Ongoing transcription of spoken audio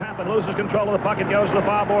and loses control of the puck and goes to the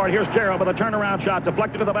foul board. Here's Gerald with a turnaround shot,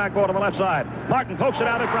 deflected to the backboard on the left side. Martin pokes it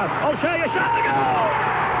out in front. O'Shea, a shot, a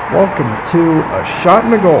goal! Welcome to A Shot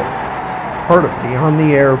and a Goal, part of the On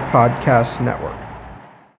the Air Podcast Network.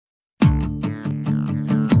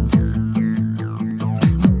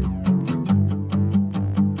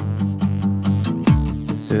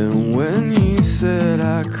 And when you said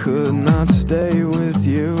I could not stay with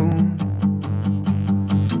you,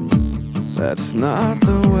 that's not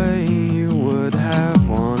the way you would have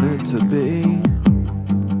wanted to be.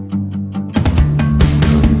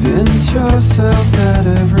 Convince yourself that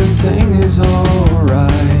everything is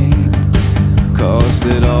alright, 'cause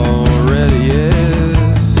it already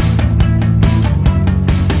is.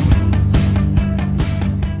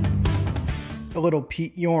 A little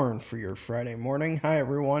Pete Yorn for your Friday morning. Hi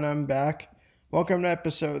everyone, I'm back. Welcome to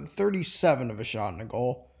episode 37 of A Shot and a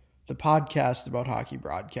Goal, the podcast about hockey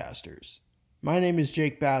broadcasters. My name is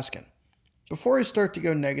Jake Baskin. Before I start to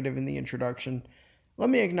go negative in the introduction, let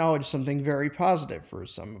me acknowledge something very positive for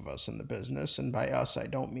some of us in the business, and by us I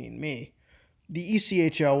don't mean me. The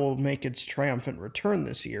ECHL will make its triumphant return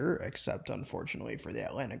this year, except unfortunately for the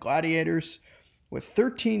Atlanta Gladiators, with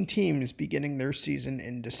 13 teams beginning their season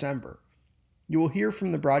in December. You will hear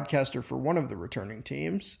from the broadcaster for one of the returning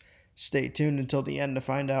teams. Stay tuned until the end to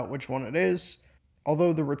find out which one it is,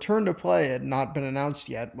 although the return to play had not been announced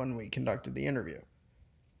yet when we conducted the interview.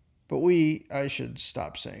 But I should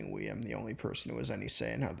stop saying we, I'm the only person who has any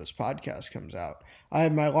say in how this podcast comes out. I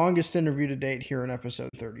have my longest interview to date here in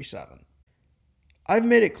episode 37. I've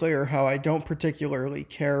made it clear how I don't particularly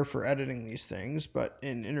care for editing these things, but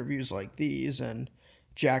in interviews like these, and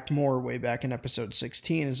Jack Moore way back in episode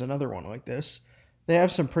 16 is another one like this, they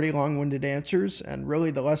have some pretty long-winded answers, and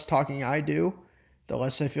really the less talking I do, the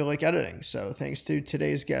less I feel like editing. So thanks to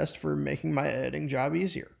today's guest for making my editing job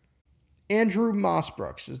easier. Andrew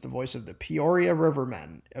Mossbrooks is the voice of the Peoria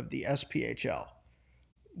Rivermen of the SPHL.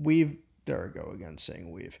 There I go again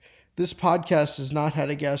saying we've. This podcast has not had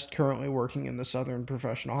a guest currently working in the Southern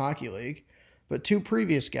Professional Hockey League, but two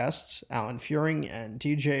previous guests, Alan Furing and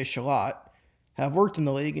TJ Shalott, have worked in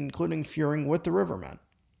the league, including Furing with the Rivermen.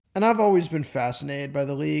 And I've always been fascinated by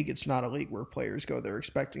the league. It's not a league where players go there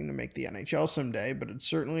expecting to make the NHL someday, but it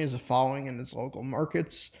certainly has a following in its local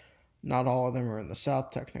markets. Not all of them are in the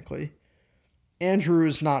South, technically. Andrew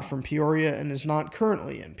is not from Peoria and is not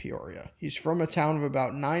currently in Peoria. He's from a town of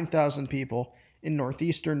about 9,000 people in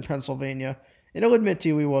northeastern Pennsylvania, and he'll admit to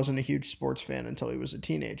you he wasn't a huge sports fan until he was a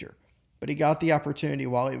teenager. But he got the opportunity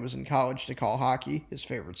while he was in college to call hockey his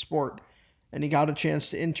favorite sport, and he got a chance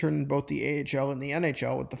to intern in both the AHL and the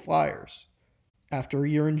NHL with the Flyers. After a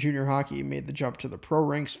year in junior hockey, he made the jump to the pro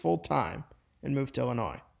ranks full-time and moved to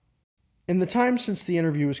Illinois. In the time since the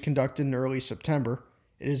interview was conducted in early September,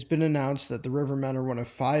 it has been announced that the Rivermen are one of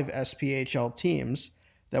 5 SPHL teams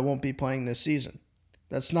that won't be playing this season.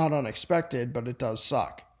 That's not unexpected, but it does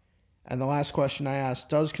suck. And the last question I asked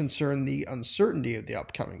does concern the uncertainty of the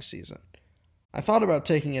upcoming season. I thought about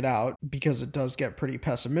taking it out because it does get pretty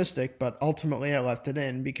pessimistic, but ultimately I left it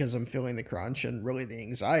in because I'm feeling the crunch and really the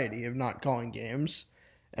anxiety of not calling games.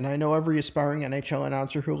 And I know every aspiring NHL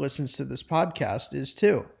announcer who listens to this podcast is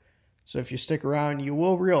too. So if you stick around, you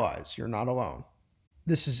will realize you're not alone.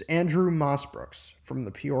 This is Andrew Mossbrooks from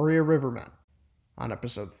the Peoria Rivermen on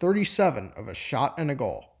episode 37 of A Shot and a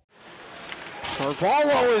Goal.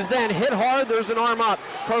 Carvalho is then hit hard. There's an arm up.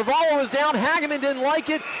 Carvalho is down. Hageman didn't like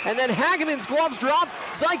it. And then Hageman's gloves drop.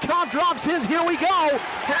 Zykov drops his. Here we go.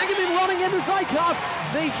 Hageman running into Zykov.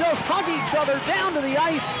 They just hug each other down to the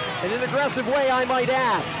ice in an aggressive way, I might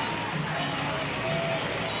add.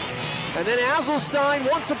 And then Azelstein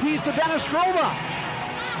wants a piece of Beneskrova.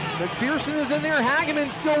 McPherson is in there.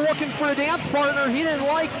 Hageman still looking for a dance partner. He didn't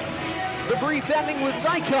like the brief ending with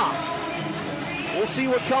Zykov. We'll see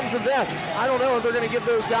what comes of this. I don't know if they're going to give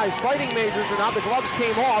those guys fighting majors or not. The gloves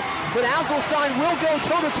came off, but Azelstein will go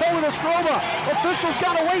toe-to-toe with Eskrova. Officials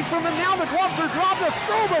got away from him. Now the gloves are dropped.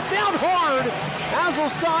 Eskrova down hard.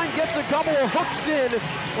 Azelstein gets a couple of hooks in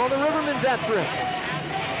on the Rivermen veteran.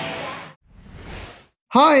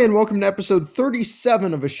 Hi, and welcome to episode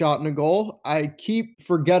 37 of A Shot and a Goal. I keep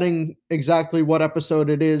forgetting exactly what episode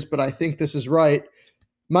it is, but I think this is right.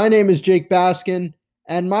 My name is Jake Baskin.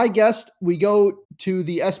 And my guest, we go to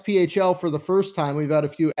the SPHL for the first time. We've had a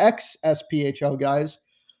few ex-SPHL guys,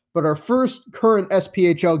 but our first current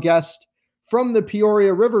SPHL guest from the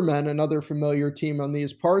Peoria Rivermen, another familiar team on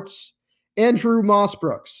these parts, Andrew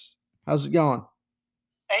Mossbrooks. How's it going?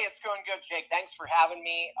 Hey, it's going good, Jake. Thanks for having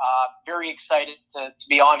me. Very excited to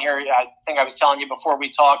be on here. I think I was telling you before we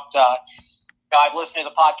talked, I've listened to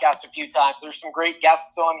the podcast a few times. There's some great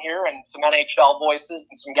guests on here and some NHL voices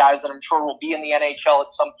and some guys that I'm sure will be in the NHL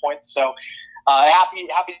at some point. So happy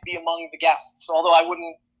to be among the guests, although I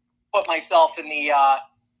wouldn't put myself in the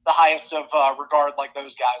highest of regard like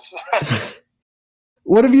those guys.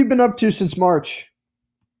 What have you been up to since March?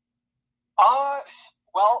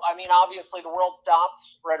 Well, I mean, obviously the world stopped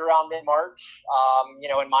right around mid-March.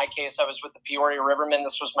 In my case, I was with the Peoria Rivermen.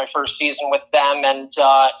 This was my first season with them, and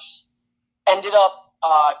ended up,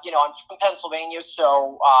 I'm from Pennsylvania,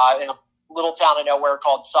 so in a little town of nowhere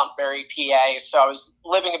called Sunbury, PA. So I was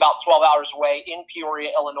living about 12 hours away in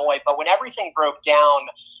Peoria, Illinois. But when everything broke down,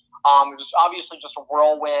 it was obviously just a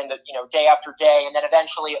whirlwind, day after day, and then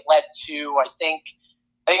eventually it led to, I think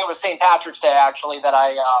it was St. Patrick's Day, actually, that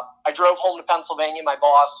I drove home to Pennsylvania. My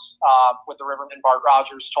boss with the Rivermen, Bart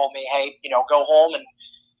Rogers, told me, hey, go home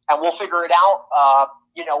and we'll figure it out.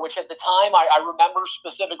 Which at the time I remember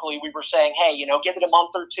specifically we were saying, hey, give it a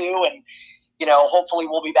month or two and, hopefully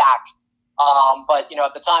we'll be back. But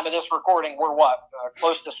at the time of this recording, we're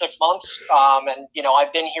close to 6 months. And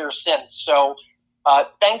I've been here since. So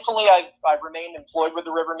thankfully I've remained employed with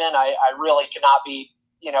the Rivermen. I really could not be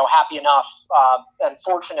happy enough and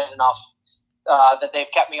fortunate enough that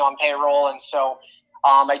they've kept me on payroll. And so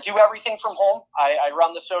I do everything from home. I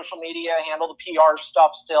run the social media, handle the PR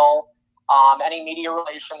stuff still, any media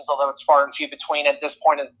relations, although it's far and few between at this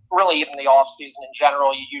point, and really even the off season in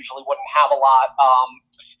general, you usually wouldn't have a lot.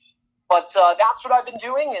 But that's what I've been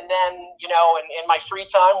doing. And then, in my free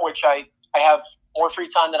time, which I have more free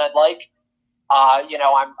time than I'd like,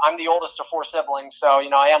 I'm the oldest of 4 siblings, so,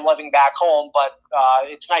 I am living back home, but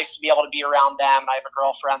it's nice to be able to be around them. And I have a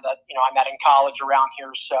girlfriend that, I met in college around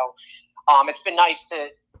here. So it's been nice to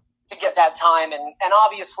get that time. And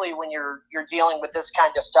obviously when you're dealing with this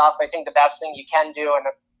kind of stuff, I think the best thing you can do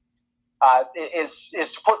is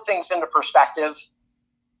to put things into perspective.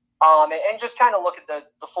 And just kind of look at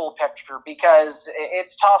the full picture, because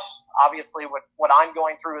it's tough. Obviously, what I'm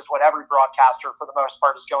going through is what every broadcaster, for the most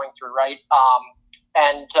part, is going through, right?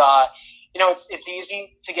 It's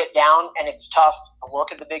easy to get down, and it's tough to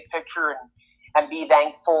look at the big picture and be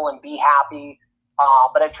thankful and be happy.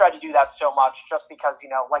 But I've tried to do that so much just because,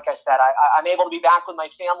 like I said, I'm able to be back with my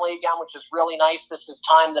family again, which is really nice. This is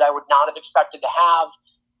time that I would not have expected to have.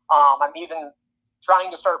 I'm even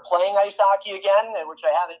trying to start playing ice hockey again, which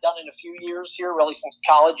I haven't done in a few years here, really since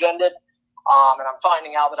college ended. And I'm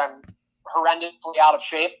finding out that I'm horrendously out of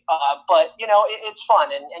shape. But, it's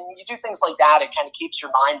fun. And you do things like that, it kind of keeps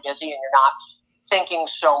your mind busy, and you're not thinking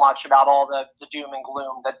so much about all the doom and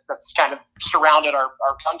gloom that's kind of surrounded our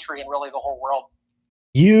country and really the whole world.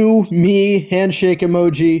 You, me, handshake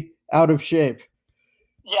emoji, out of shape.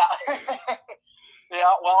 Yeah. Yeah,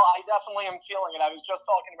 well, I definitely am feeling it. I was just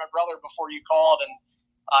talking to my brother before you called,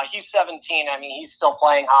 and he's 17. I mean, he's still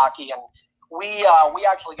playing hockey, and we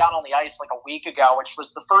actually got on the ice like a week ago, which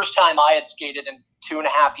was the first time I had skated in 2.5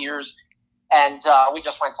 years, and we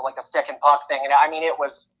just went to like a stick and puck thing, and I mean, it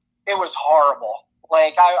was horrible.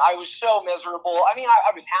 Like, I was so miserable. I mean,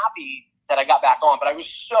 I was happy that I got back on, but I was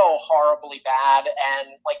so horribly bad, and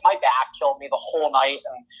like my back killed me the whole night,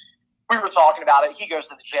 and we were talking about it. He goes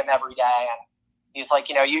to the gym every day, and he's like,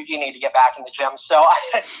 you need to get back in the gym. So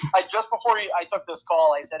I just before I took this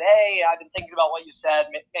call, I said, hey, I've been thinking about what you said.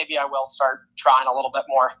 Maybe I will start trying a little bit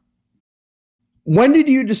more. When did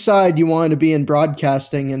you decide you wanted to be in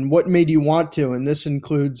broadcasting, and what made you want to? And this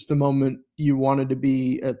includes the moment you wanted to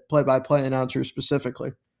be a play-by-play announcer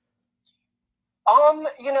specifically. I'll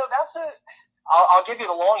give you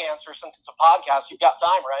the long answer since it's a podcast. You've got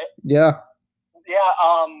time, right? Yeah. Yeah.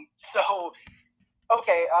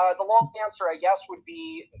 Okay, the long answer, I guess, would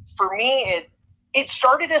be, for me, it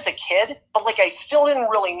started as a kid, but, like, I still didn't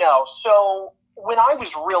really know. So when I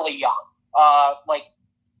was really young, like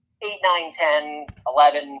 8, 9, 10,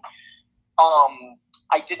 11,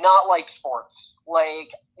 I did not like sports. Like,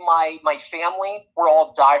 my family were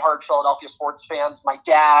all diehard Philadelphia sports fans. My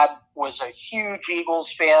dad was a huge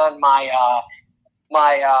Eagles fan. My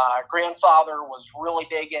grandfather was really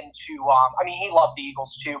big into, he loved the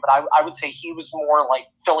Eagles too, but I would say he was more like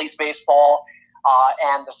Phillies baseball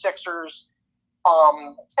and the Sixers.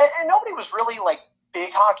 And nobody was really like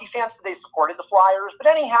big hockey fans, but they supported the Flyers. But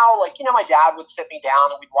anyhow, my dad would sit me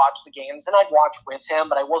down and we'd watch the games, and I'd watch with him,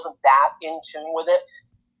 but I wasn't that in tune with it.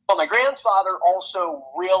 But my grandfather also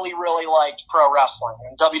really, really liked pro wrestling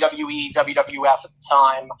and WWE, WWF at the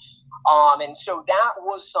time. And so that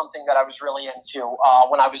was something that I was really into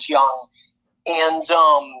when I was young. And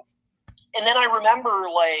then I remember,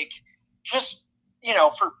 just,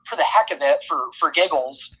 for the heck of it, for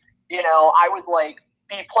giggles, I would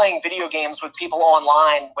be playing video games with people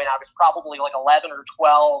online when I was probably like 11 or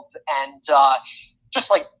 12 and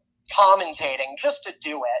just like commentating just to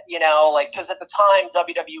do it, you know, like, because at the time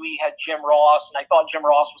WWE had Jim Ross, and I thought Jim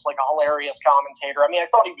Ross was like a hilarious commentator. I mean, I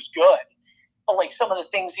thought he was good, but like some of the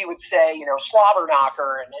things he would say, you know, slobber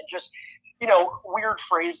knocker and just, you know, weird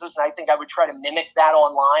phrases, and I think I would try to mimic that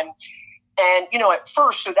online. And, you know, at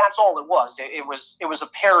first, so that's all it was. It was a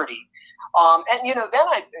parody. And, you know, then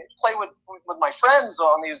I play with my friends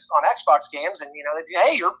on Xbox games, and, you know,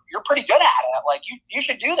 hey, you're pretty good at it. Like, you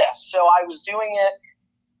should do this. So I was doing it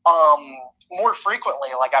more frequently.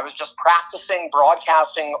 Like, I was just practicing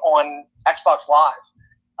broadcasting on Xbox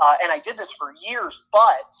Live. And I did this for years,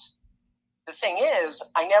 but the thing is,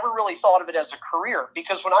 I never really thought of it as a career,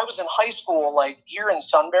 because when I was in high school, like here in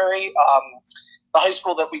Sunbury, the high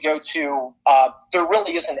school that we go to, there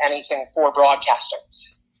really isn't anything for broadcasting.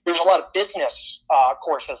 There's a lot of business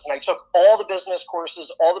courses, and I took all the business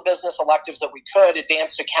courses, all the business electives that we could,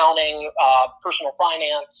 advanced accounting, personal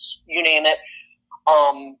finance, you name it,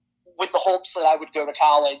 with the hopes that I would go to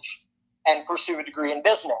college and pursue a degree in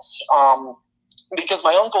business. Because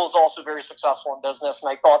my uncle is also very successful in business,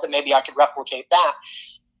 and I thought that maybe I could replicate that.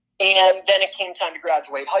 And then it came time to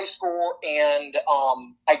graduate high school, and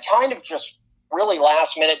I kind of just really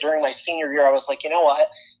last minute during my senior year, I was like, you know what?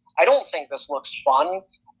 I don't think this looks fun,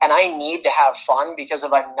 and I need to have fun, because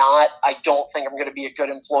if I'm not, I don't think I'm going to be a good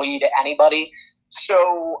employee to anybody.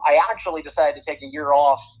 So I actually decided to take a year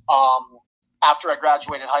off after I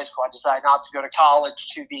graduated high school. I decided not to go to college,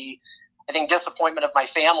 to the, I think, disappointment of my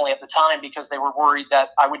family at the time, because they were worried that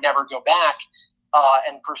I would never go back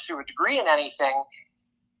and pursue a degree in anything.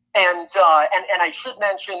 And I should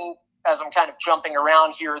mention, as I'm kind of jumping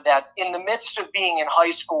around here, that in the midst of being in high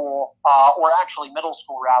school, or actually middle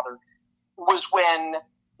school rather, was when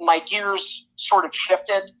my gears sort of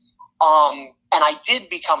shifted, and I did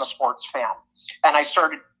become a sports fan. And I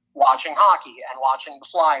started watching hockey and watching the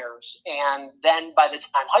Flyers. And then by the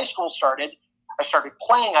time high school started, I started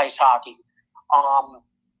playing ice hockey.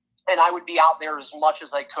 And I would be out there as much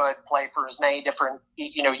as I could, play for as many different,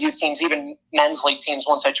 you know, youth teams, even men's league teams.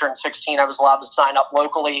 Once I turned 16, I was allowed to sign up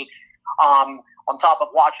locally, on top of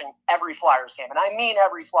watching every Flyers game. And I mean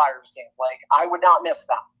every Flyers game. Like, I would not miss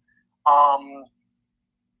them.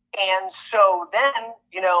 And so then,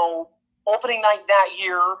 you know, opening night that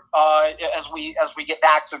year, as we get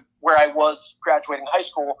back to where I was graduating high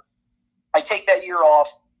school, I take that year off.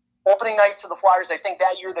 Opening night for the Flyers, I think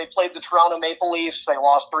that year they played the Toronto Maple Leafs. They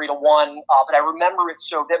lost 3-1. But I remember it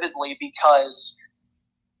so vividly because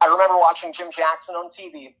I remember watching Jim Jackson on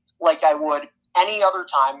TV like I would any other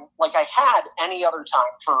time, like I had any other time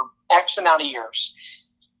for X amount of years.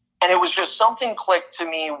 And it was just something clicked to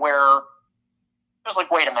me where it was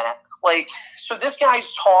like, wait a minute. Like, so this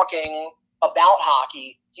guy's talking about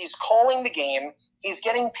hockey. He's calling the game. He's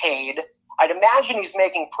getting paid. I'd imagine he's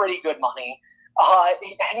making pretty good money.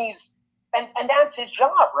 And that's his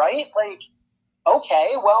job, right? Like,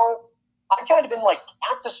 okay, well, I've kind of been like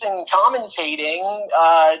practicing commentating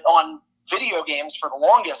on video games for the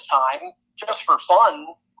longest time, just for fun.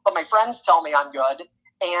 But my friends tell me I'm good,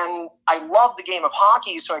 and I love the game of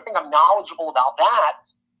hockey, so I think I'm knowledgeable about that.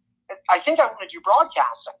 I think I want to do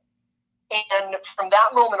broadcasting. And from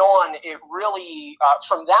that moment on, it really,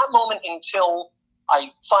 from that moment until I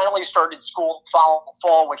finally started school the following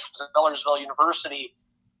fall, which was at Millersville University,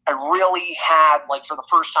 I really had, like, for the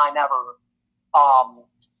first time ever,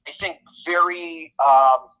 I think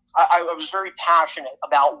I was very passionate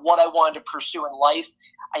about what I wanted to pursue in life.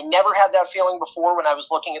 I never had that feeling before when I was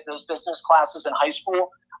looking at those business classes in high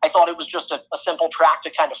school. I thought it was just a simple track to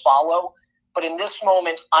kind of follow. But in this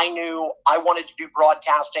moment, I knew I wanted to do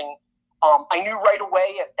broadcasting. I knew right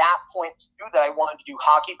away at that point too that I wanted to do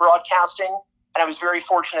hockey broadcasting. And I was very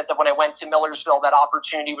fortunate that when I went to Millersville, that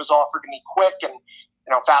opportunity was offered to me quick. And, you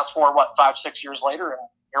know, fast forward, 5-6 years later, and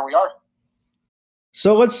here we are.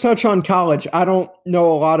 So let's touch on college. I don't know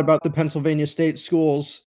a lot about the Pennsylvania State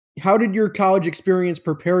schools. How did your college experience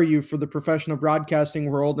prepare you for the professional broadcasting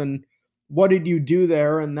world, and what did you do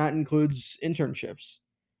there? And that includes internships.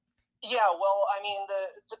 Yeah, well, I mean,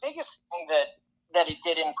 the biggest thing that it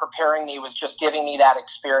did in preparing me was just giving me that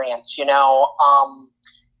experience, you know.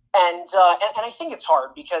 And I think it's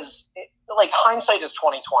hard because, like, hindsight is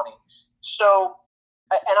 20/20. So,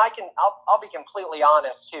 and I'll be completely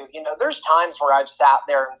honest too. You know, there's times where I've sat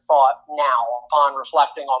there and thought, now upon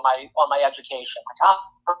reflecting on my education,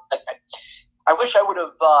 like, I wish I would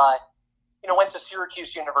have, went to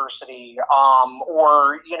Syracuse University,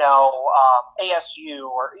 or, ASU,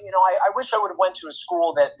 or, I wish I would have went to a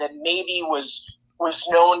school that maybe was was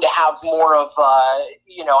known to have more of,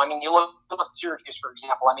 you look at Syracuse, for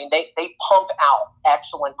example. I mean, they pump out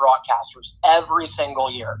excellent broadcasters every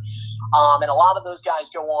single year. And a lot of those guys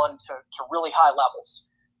go on to really high levels.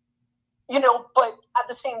 But at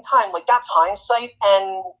the same time, like, that's hindsight.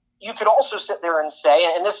 And you could also sit there and say,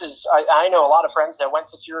 and this is, I know a lot of friends that went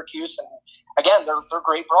to Syracuse, and again, they're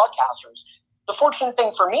great broadcasters. The fortunate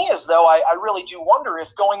thing for me is, though, I really do wonder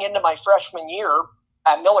if going into my freshman year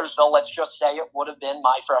at Millersville, let's just say it would have been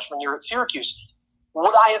my freshman year at Syracuse,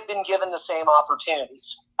 would I have been given the same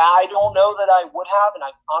opportunities? I don't know that I would have, and I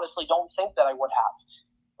honestly don't think that I would have.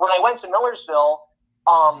 When I went to Millersville,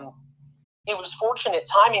 it was fortunate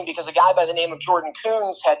timing because a guy by the name of Jordan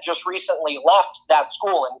Coons had just recently left that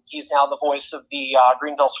school, and he's now the voice of the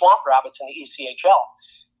Greenville Swamp Rabbits in the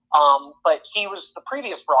ECHL. But he was the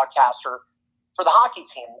previous broadcaster for the hockey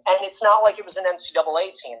team. And it's not like it was an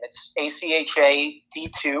NCAA team. It's ACHA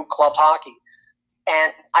D2 club hockey.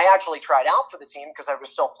 And I actually tried out for the team because I was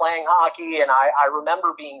still playing hockey. And I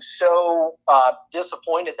remember being so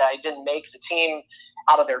disappointed that I didn't make the team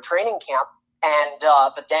out of their training camp. And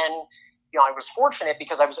but then, I was fortunate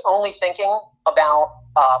because I was only thinking about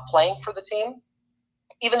playing for the team.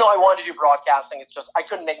 Even though I wanted to do broadcasting, it's just I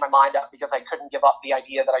couldn't make my mind up because I couldn't give up the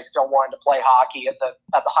idea that I still wanted to play hockey at the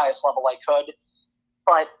highest level I could.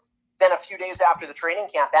 But then a few days after the training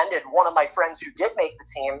camp ended, one of my friends who did make the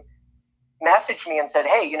team messaged me and said,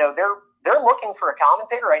 "Hey, they're looking for a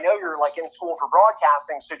commentator. I know you're like in school for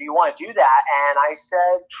broadcasting, so do you want to do that?" And I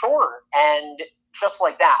said, "Sure." And just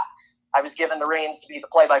like that, I was given the reins to be the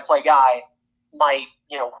play-by-play guy my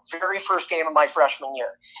very first game of my freshman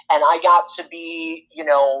year. And I got to be,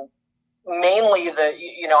 mainly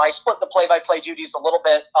I split the play-by-play duties a little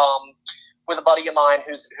bit with a buddy of mine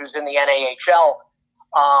who's in the NAHL.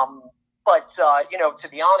 But to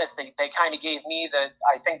be honest, they kind of gave me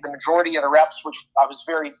I think the majority of the reps, which I was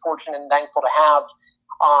very fortunate and thankful to have.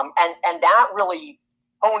 And that really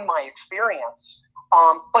honed my experience.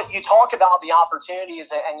 But you talk about the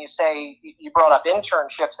opportunities and you say, you brought up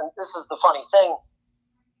internships, and this is the funny thing.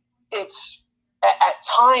 It's at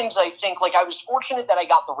times I think like I was fortunate that I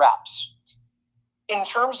got the reps. In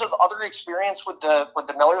terms of other experience with the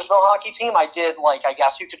Millersville hockey team, I did I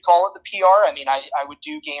guess you could call it the PR. I mean, I would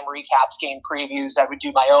do game recaps, game previews. I would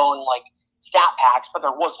do my own stat packs, but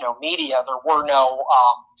there was no media. There were no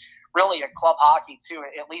really at club hockey too.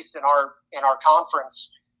 At least in our conference.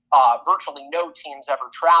 Virtually no teams ever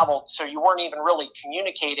traveled, so you weren't even really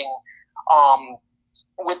communicating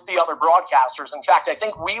with the other broadcasters. In fact, I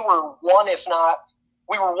think we were one of, if not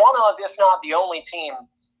the only team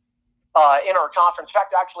in our conference. In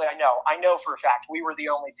fact, actually, I know for a fact we were the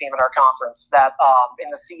only team in our conference that in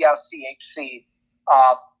the CSCHC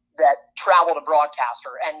that traveled a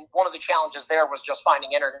broadcaster. And one of the challenges there was just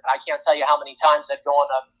finding internet. I can't tell you how many times I'd go on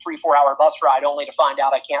a 3-4 hour bus ride only to find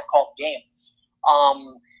out I can't call the game.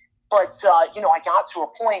 But I got to a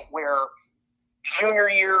point where junior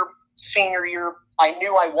year, senior year, I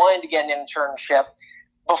knew I wanted to get an internship.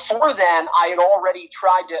 Before then, I had already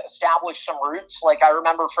tried to establish some roots. Like I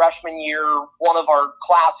remember freshman year, one of our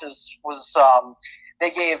classes was, they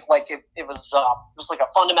gave it was like a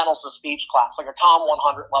fundamentals of speech class, like a COM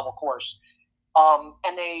 100 level course. And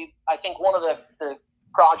I think one of the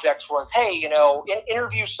projects was, hey,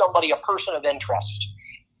 interview somebody, a person of interest.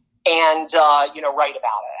 And, write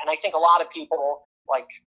about it. And I think a lot of people, like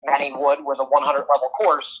many would with a 100 level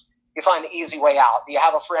course, you find the easy way out. Do you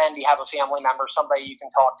have a friend? Do you have a family member, somebody you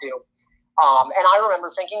can talk to? And I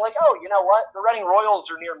remember thinking oh, you know what? The Reading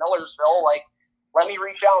Royals are near Millersville. Let me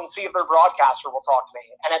reach out and see if their broadcaster will talk to me.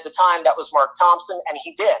 And at the time that was Mark Thompson, and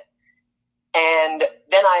he did. And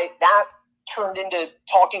then that turned into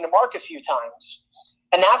talking to Mark a few times.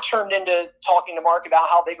 And that turned into talking to Mark about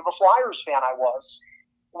how big of a Flyers fan I was,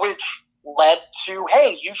 which led to,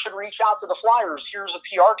 hey, you should reach out to the Flyers. Here's a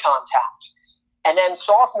PR contact. And then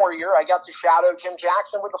sophomore year, I got to shadow Jim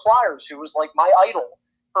Jackson with the Flyers, who was my idol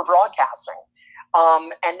for broadcasting.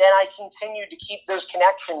 And then I continued to keep those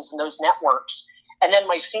connections and those networks. And then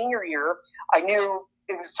my senior year, I knew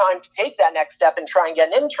it was time to take that next step and try and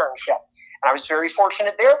get an internship. And I was very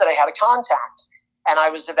fortunate there that I had a contact. And I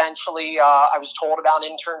was eventually, I was told about an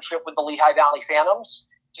internship with the Lehigh Valley Phantoms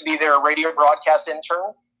to be their radio broadcast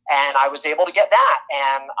intern. And I was able to get that.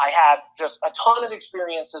 And I had just a ton of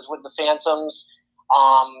experiences with the Phantoms.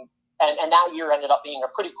 And that year ended up being a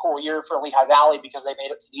pretty cool year for Lehigh Valley because they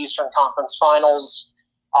made it to the Eastern Conference Finals.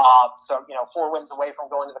 So, 4 wins away from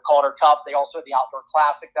going to the Calder Cup. They also had the Outdoor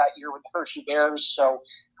Classic that year with the Hershey Bears. So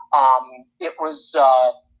it was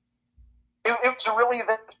it was a really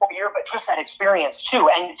eventful year, but just that experience too.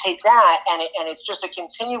 And take that, and it's just a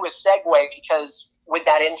continuous segue, because with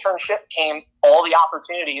that internship came all the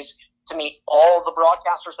opportunities to meet all the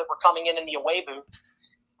broadcasters that were coming in the away booth.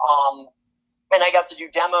 And I got to do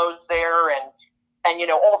demos there, and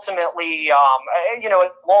ultimately, a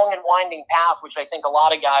long and winding path, which I think a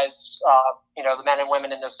lot of guys, the men and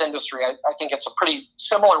women in this industry, I think it's a pretty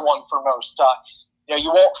similar one for most.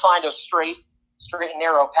 You won't find a straight and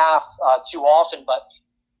narrow path too often, but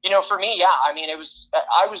for me, yeah, I mean, I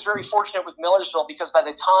was very fortunate with Millersville, because by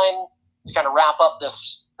the time, to kind of wrap up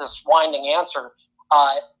this winding answer,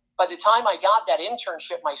 by the time I got that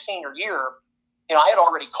internship my senior year, I had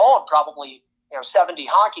already called probably 70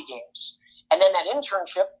 hockey games. And then that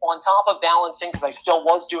internship, on top of balancing, because I still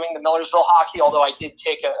was doing the Millersville hockey, although I did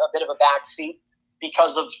take a bit of a back seat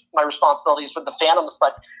because of my responsibilities with the Phantoms.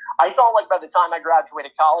 But I felt like by the time I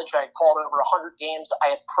graduated college, I had called over 100 games. I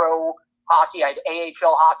had pro hockey. I had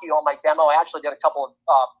AHL hockey on my demo. I actually did a couple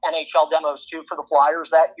of NHL demos, too, for the Flyers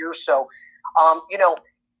that year. So,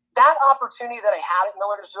 that opportunity that I had at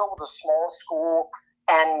Millersville with a small school,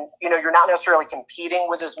 and, you're not necessarily competing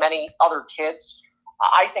with as many other kids,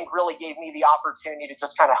 I think really gave me the opportunity to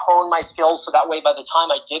just kind of hone my skills, so that way by the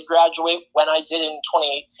time I did graduate, when I did in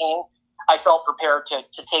 2018, I felt prepared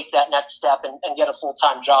to take that next step and get a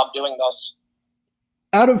full-time job doing this.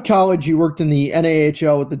 Out of college, you worked in the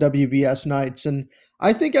NAHL with the WBS Knights, and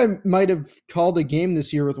I think I might have called a game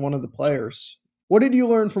this year with one of the players. What did you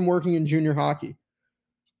learn from working in junior hockey?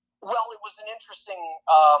 Well, it was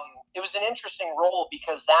an interesting role,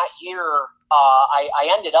 because that year I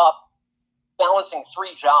ended up balancing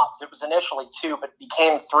 3 jobs. It was initially 2, but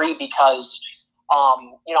became 3 because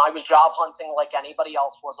I was job hunting like anybody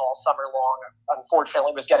else was all summer long.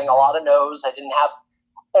 Unfortunately, was getting a lot of no's. I didn't have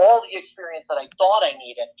all the experience that I thought I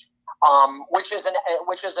needed, which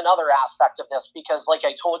is another aspect of this, because like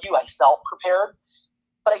I told you, I felt prepared.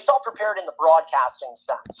 But I felt prepared in the broadcasting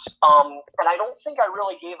sense. And I don't think I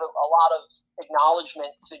really gave a lot of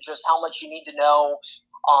acknowledgement to just how much you need to know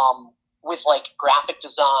with like graphic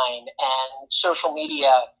design and social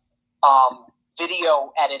media,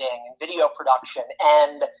 video editing and video production.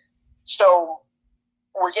 And so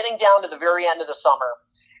we're getting down to the very end of the summer.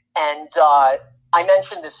 And I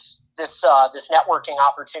mentioned this networking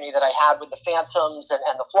opportunity that I had with the Phantoms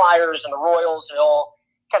and the Flyers and the Royals, and it all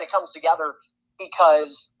kind of comes together.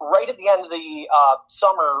 Because right at the end of the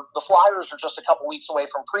summer, the Flyers are just a couple weeks away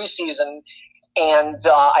from preseason, and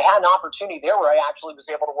I had an opportunity there where I actually was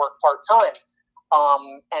able to work part-time.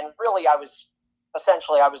 And really, I was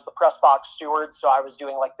the press box steward, so I was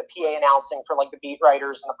doing like the PA announcing for like the beat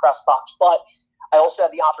writers in the press box. But I also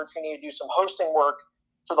had the opportunity to do some hosting work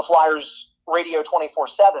for the Flyers radio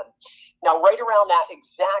 24/7. Now, right around that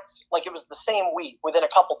it was the same week, within a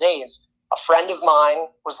couple days, a friend of mine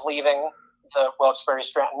was leaving the Wilkes-Barre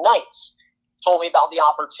Scranton Knights, told me about the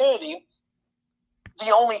opportunity.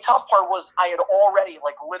 The only tough part was I had already,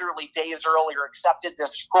 literally days earlier, accepted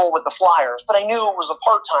this role with the Flyers, but I knew it was a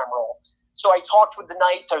part-time role. So I talked with the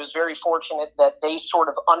Knights. I was very fortunate that they sort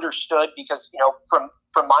of understood, because,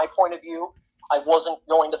 from my point of view, I wasn't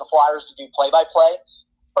going to the Flyers to do play-by-play,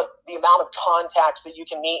 but the amount of contacts that you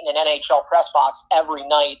can meet in an NHL press box every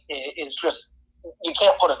night is just, you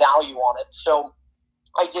can't put a value on it. So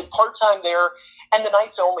I did part-time there, and the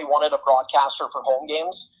Knights only wanted a broadcaster for home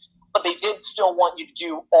games, but they did still want you to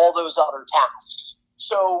do all those other tasks.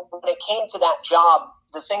 So when it came to that job,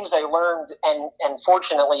 the things I learned, and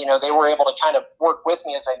fortunately, they were able to kind of work with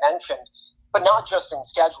me, as I mentioned, but not just in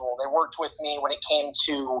schedule. They worked with me when it came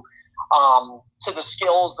to the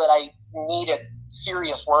skills that I needed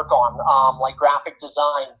serious work on, like graphic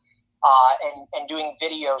design, and doing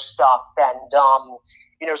video stuff. And,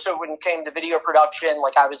 so when it came to video production,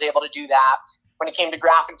 I was able to do that. When it came to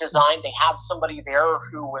graphic design, they had somebody there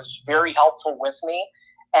who was very helpful with me.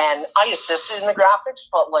 And I assisted in the graphics,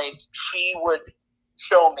 but she would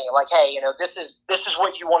show me hey, this is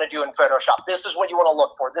what you want to do in Photoshop. This is what you want to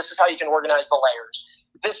look for. This is how you can organize the layers.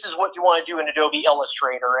 This is what you want to do in Adobe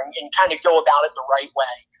Illustrator, and kind of go about it the right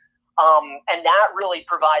way. And that really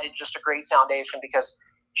provided just a great foundation, because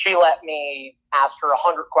she let me ask her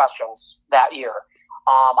 100 questions that year.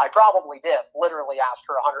 I probably did literally ask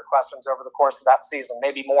her 100 questions over the course of that season,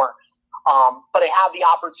 maybe more. But I had the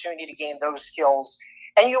opportunity to gain those skills.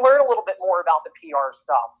 And you learn a little bit more about the PR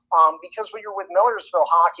stuff. Because when you're with Millersville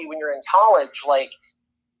Hockey, when you're in college,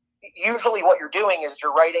 usually what you're doing is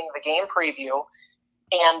you're writing the game preview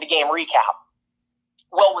and the game recap.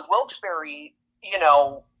 Well, with Wilkes-Barre,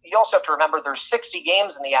 you also have to remember there's 60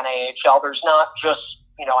 games in the NAHL. There's not just,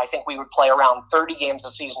 I think we would play around 30 games a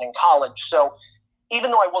season in college. So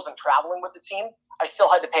even though I wasn't traveling with the team, I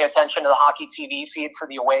still had to pay attention to the hockey TV feed for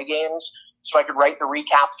the away games, so I could write the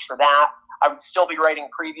recaps for that. I would still be writing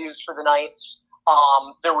previews for the nights.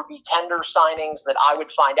 There would be tender signings that I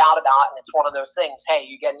would find out about, and it's one of those things. Hey,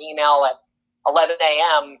 you get an email at 11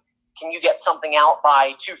 a.m. Can you get something out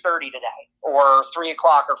by 2:30 today, or 3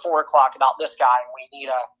 o'clock or 4 o'clock about this guy? And we need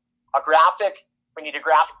a graphic. We need a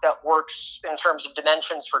graphic that works in terms of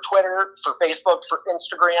dimensions for Twitter, for Facebook, for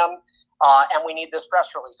Instagram, and we need this press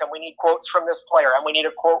release, and we need quotes from this player, and we need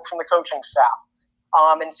a quote from the coaching staff.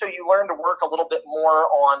 And so you learn to work a little bit more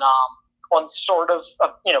on sort of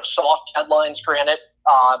soft headlines. Granted,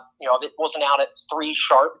 it wasn't out at 3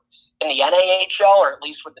 sharp in the NAHL, or at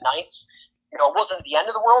least with the Knights. It wasn't the end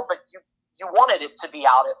of the world, but you wanted it to be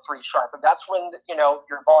out at 3 sharp. And that's when,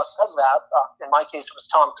 your boss says that. In my case, it was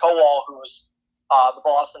Tom Kowal, who was the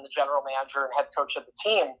boss and the general manager and head coach of the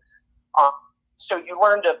team. So you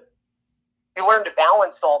learn to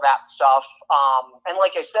balance all that stuff. And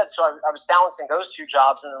like I said, so I was balancing those 2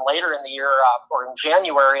 jobs. And then later in the year, or in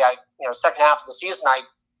January, second half of the season, I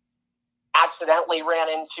accidentally ran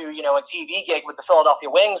into, a TV gig with the Philadelphia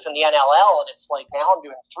Wings in the NLL. And it's like, now I'm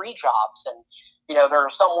doing 3 jobs. And, there are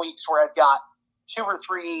some weeks where I've got 2 or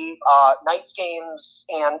 3 Knights games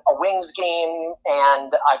and a Wings game.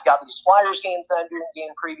 And I've got these Flyers games that I'm doing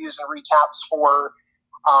game previews and recaps for.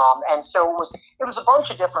 And so it was a bunch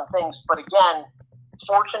of different things. But again,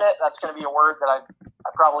 fortunate, that's going to be a word that I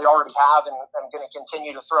probably already have and I'm going to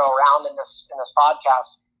continue to throw around in this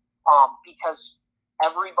podcast, because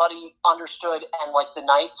everybody understood, and like the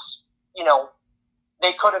Knights,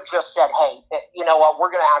 they could have just said, hey, you know what, we're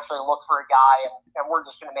going to actually look for a guy and we're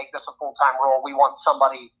just going to make this a full-time role. We want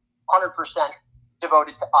somebody 100%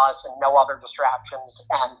 devoted to us and no other distractions.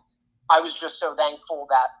 And I was just so thankful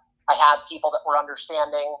that I had people that were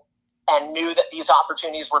understanding and knew that these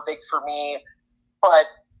opportunities were big for me. But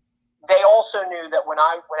they also knew that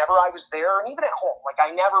whenever I was there, and even at home, like I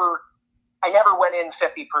never went in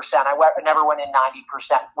 50%. I never went in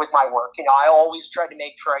 90% with my work. I always tried to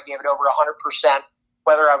make sure I gave it over 100%,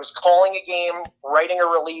 whether I was calling a game, writing a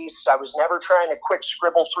release. I was never trying to quick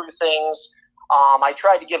scribble through things. I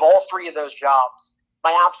tried to give all 3 of those jobs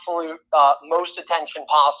my absolute most attention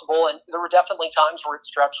possible. And there were definitely times where it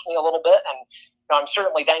stretched me a little bit. And I'm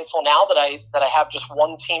certainly thankful now that I have just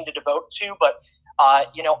one team to devote to. But, I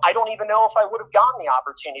don't even know if I would have gotten the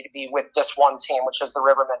opportunity to be with this one team, which is the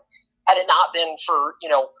Rivermen, had it not been for,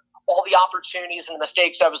 all the opportunities and the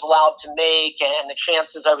mistakes I was allowed to make and the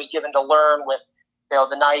chances I was given to learn with,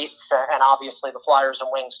 the Knights and obviously the Flyers and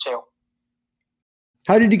Wings too.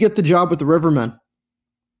 How did you get the job with the Rivermen?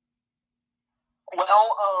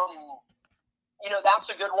 Well, that's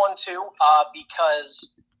a good one too, because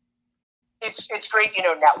it's great.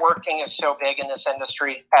 Networking is so big in this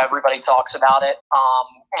industry. Everybody talks about it.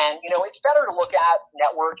 And it's better to look at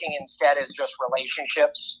networking instead as just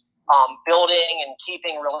relationships, building and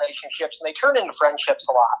keeping relationships, and they turn into friendships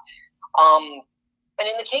a lot. And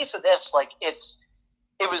in the case of this, like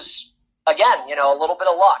it was, again, a little bit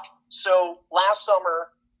of luck. So last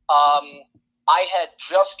summer, I had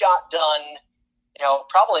just got done,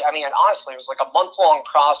 honestly, it was like a month-long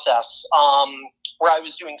process where I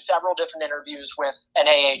was doing several different interviews with an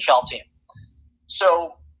AHL team.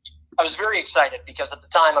 So I was very excited because at the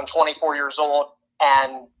time I'm 24 years old,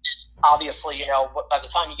 and obviously, by the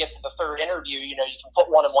time you get to the 3rd interview, you can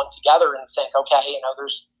put 1 and 1 together and think, okay,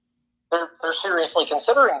 they're seriously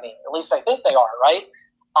considering me. At least I think they are, right?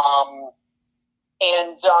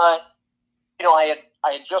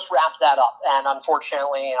 I had just wrapped that up, and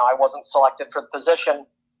unfortunately, I wasn't selected for the position.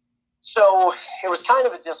 So it was kind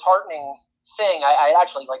of a disheartening thing. I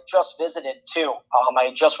actually just visited too.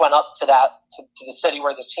 I just went up to the city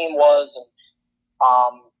where this team was,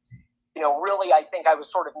 and really, I think I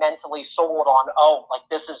was sort of mentally sold on,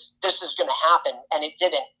 this is going to happen, and it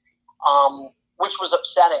didn't, which was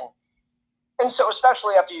upsetting. And so,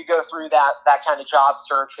 especially after you go through that kind of job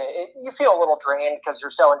search, you feel a little drained because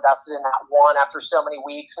you're so invested in that one after so many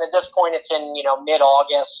weeks. And at this point, it's in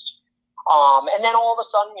mid-August, and then all of a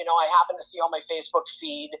sudden, I happen to see on my Facebook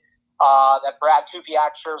feed that Brad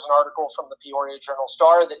Kupiak shares an article from the Peoria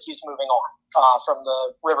Journal-Star that he's moving on from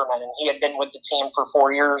the Rivermen, and he had been with the team for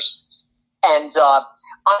 4 years. And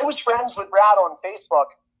I was friends with Brad on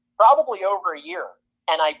Facebook probably over a year,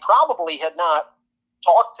 and I probably had not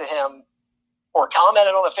talked to him or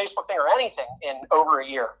commented on a Facebook thing or anything in over a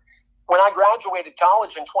year. When I graduated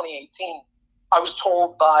college in 2018, I was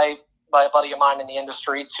told by a buddy of mine in the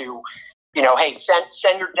industry to, hey,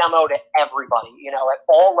 send your demo to everybody, at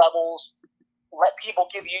all levels. let people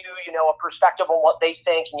give you, a perspective on what they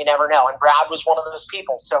think, and you never know. And Brad was one of those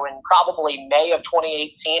people. So in probably May of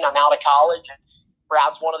 2018, I'm out of college, and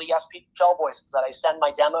Brad's one of the SPHL voices that I send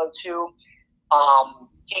my demo to.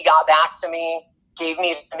 He got back to me, gave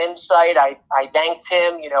me some insight. I thanked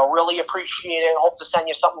him, really appreciate it. Hope to send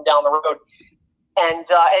you something down the road. And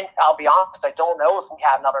I'll be honest, I don't know if we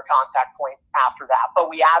had another contact point after that, but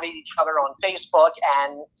we added each other on Facebook,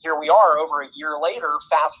 and here we are over a year later,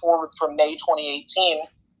 fast forward from May 2018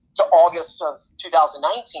 to August of 2019,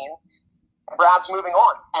 and Brad's moving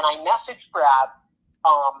on. And I messaged Brad,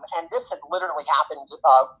 and this had literally happened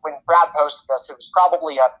when Brad posted this. It was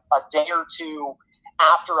probably a day or two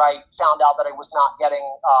after I found out that I was not getting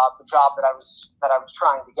the job that I was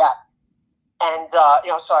trying to get. And,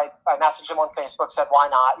 so I messaged him on Facebook, said, why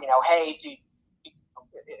not? Hey,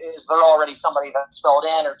 is there already somebody that's filled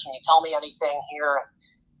in, or can you tell me anything here?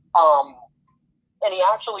 And he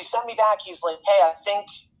actually sent me back. He's like, hey, I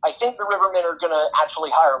think the Rivermen are going to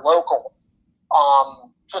actually hire local,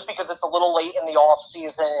 just because it's a little late in the off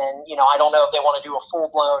season. And, I don't know if they want to do a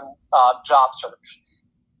full blown job search.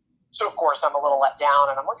 So of course I'm a little let down,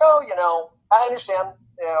 and I'm like, I understand,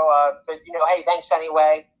 but hey, thanks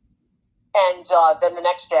anyway. And then the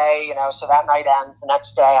next day, so that night ends. The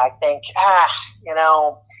next day, I think, and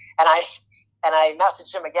I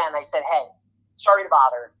messaged him again. I said, hey, sorry to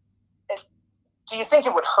bother. Do you think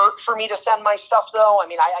it would hurt for me to send my stuff, though? I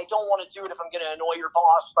mean, I don't want to do it if I'm going to annoy your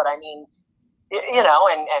boss, but I mean,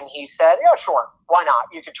 and he said, yeah, sure. Why not?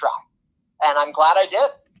 You could try. And I'm glad I did,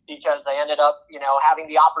 because I ended up, having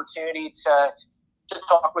the opportunity to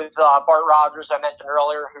talk with Bart Rogers, I mentioned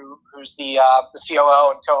earlier, who's the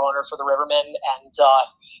COO and co-owner for the Rivermen,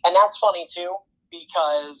 and that's funny too,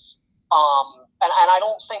 because and I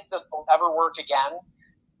don't think this will ever work again,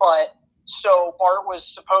 but so Bart was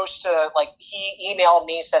supposed to, he emailed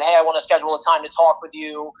me, said, hey, I want to schedule a time to talk with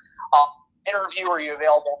you, interview, are you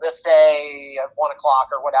available this day at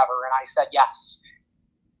 1:00 or whatever? And I said yes.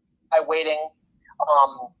 I'm waiting.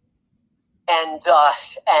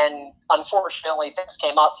 And unfortunately, things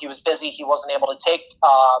came up. He was busy. He wasn't able to take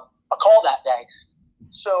a call that day.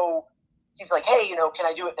 So he's like, hey, can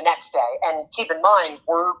I do it the next day? And keep in mind,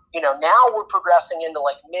 now we're progressing into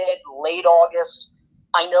late August.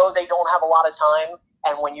 I know they don't have a lot of time.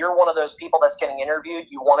 And when you're one of those people that's getting interviewed,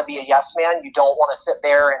 you want to be a yes man. You don't want to sit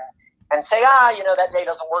there and say, that day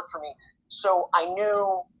doesn't work for me. So I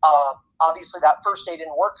knew, obviously, that first day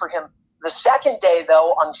didn't work for him. The second day,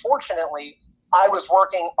 though, unfortunately, I was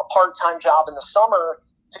working a part-time job in the summer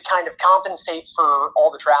to kind of compensate for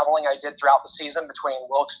all the traveling I did throughout the season between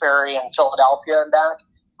Wilkes-Barre and Philadelphia and back.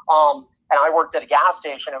 And I worked at a gas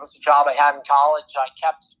station. It was a job I had in college. I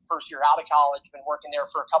kept first year out of college, been working there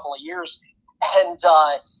for a couple of years. And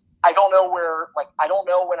I don't know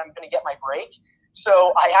when I'm going to get my break.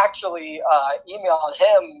 So I actually emailed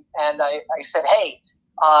him, and I said, hey,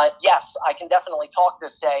 yes, I can definitely talk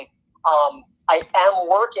this day. I am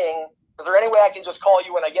working. Is there any way I can just call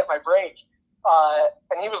you when I get my break?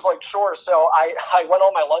 And he was like, sure. So I went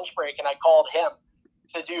on my lunch break and I called him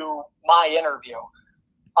to do my interview.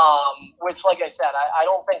 Which, like I said, I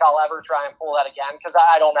don't think I'll ever try and pull that again, because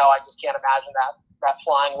I don't know. I just can't imagine that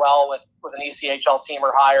flying well with an ECHL team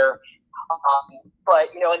or higher. But,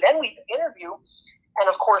 and then we interview. And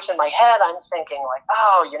of course, in my head, I'm thinking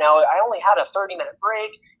I only had a 30-minute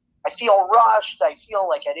break. I feel rushed. I feel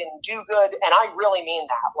like I didn't do good. And I really mean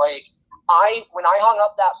that. When I hung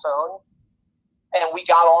up that phone and we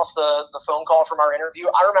got off the phone call from our interview,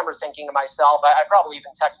 I remember thinking to myself, I probably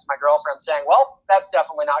even texted my girlfriend saying, well, that's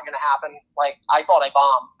definitely not going to happen. I thought I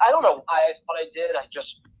bombed. I don't know why I thought I did. I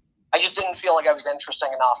just didn't feel like I was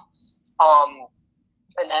interesting enough.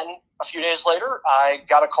 And then a few days later, I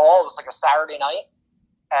got a call. It was a Saturday night,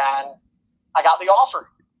 and I got the offer.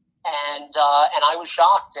 And I was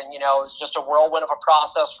shocked, and, it was just a whirlwind of a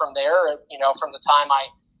process from there. From the time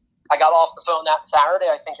I got off the phone that Saturday,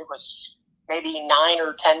 I think it was maybe 9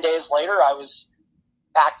 or 10 days later, I was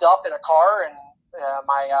packed up in a car, and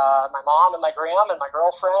my mom and my gram and my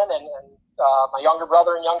girlfriend and my younger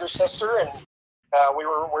brother and younger sister, and we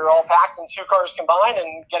were all packed in 2 cars combined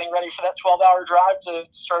and getting ready for that 12-hour drive to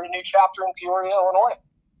start a new chapter in Peoria, Illinois.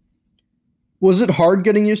 Was it hard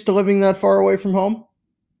getting used to living that far away from home?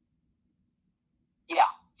 Yeah,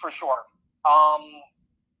 for sure.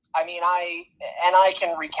 I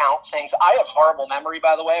can recount things. I have horrible memory,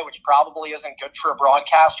 by the way, which probably isn't good for a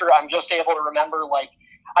broadcaster. I'm just able to remember,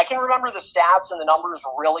 I can remember the stats and the numbers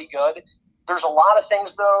really good. There's a lot of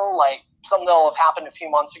things, though, some that will have happened a few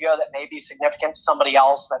months ago that may be significant to somebody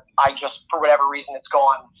else that I just, for whatever reason, it's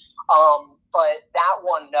gone. But that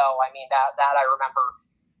one, no. That I remember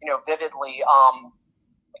vividly.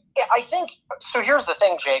 I think, so here's the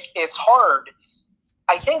thing, Jake, it's hard.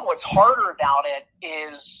 I think what's harder about it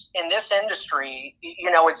is in this industry,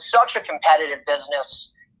 it's such a competitive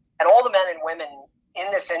business, and all the men and women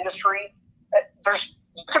in this industry,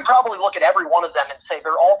 you could probably look at every one of them and say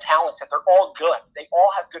they're all talented, they're all good, they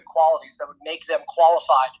all have good qualities that would make them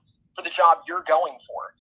qualified for the job you're going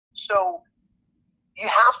for. So you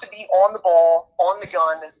have to be on the ball, on the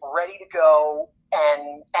gun, ready to go,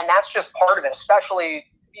 and that's just part of it, especially,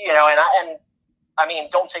 I mean,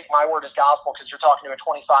 don't take my word as gospel because you're talking to a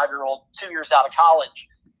 25-year-old 2 years out of college.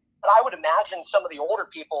 But I would imagine some of the older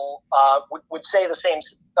people would say the same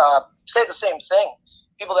thing.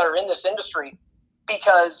 People that are in this industry,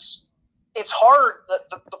 because it's hard.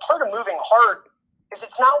 The part of moving hard is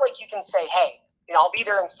it's not like you can say, "Hey, I'll be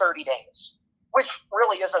there in 30 days," which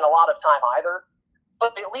really isn't a lot of time either.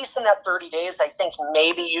 But at least in that 30 days, I think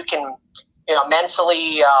maybe you can,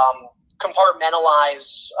 mentally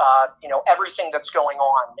compartmentalize, everything that's going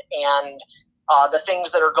on, and the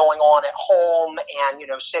things that are going on at home,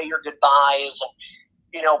 and, say your goodbyes.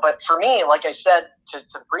 And, but for me, like I said to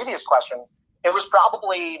the previous question, it was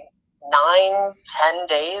probably 9-10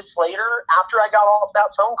 days later after I got off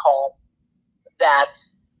that phone call that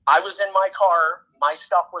I was in my car, my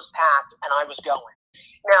stuff was packed, and I was going.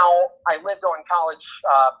 Now, I lived on college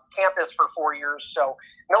campus for 4 years, so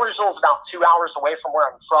Millersville is about 2 hours away from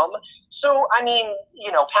where I'm from. So, I mean,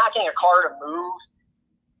 packing a car to move,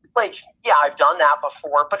 I've done that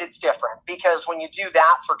before, but it's different because when you do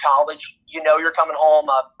that for college, you're coming home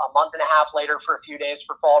a month and a half later for a few days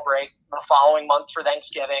for fall break, the following month for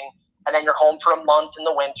Thanksgiving, and then you're home for a month in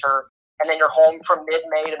the winter, and then you're home from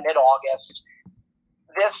mid-May to mid-August.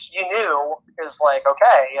 This, is like,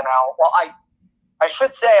 okay, well, I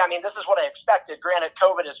should say, I mean, this is what I expected. Granted,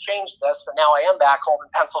 COVID has changed this, and now I am back home in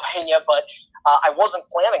Pennsylvania, but I wasn't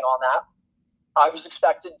planning on that. I was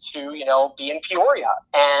expected to, be in Peoria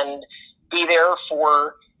and be there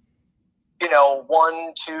for,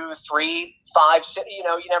 1, 2, 3, 5, 6,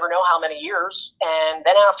 you never know how many years. And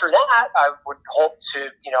then after that, I would hope to,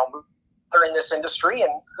 move in this industry,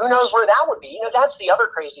 and who knows where that would be. That's the other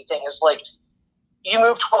crazy thing is you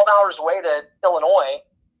move 12 hours away to Illinois,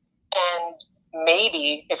 and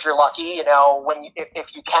maybe if you're lucky,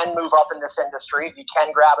 if you can move up in this industry, if you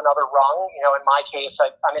can grab another rung, in my case,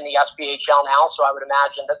 I'm in the SBHL now, so I would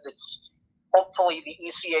imagine that it's hopefully the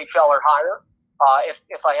ECHL or higher,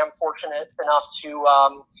 if I am fortunate enough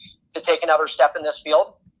to take another step in this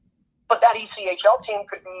field. But that ECHL team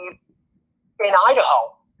could be in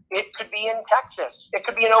Idaho. It could be in Texas. It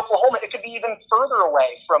could be in Oklahoma. It could be even further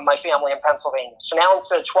away from my family in Pennsylvania. So now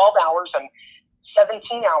instead of 12 hours, I'm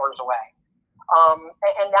 17 hours away.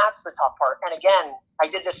 And that's the tough part. And again, I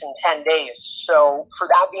did this in 10 days. So for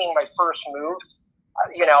that being my first move,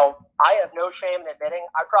 I have no shame in admitting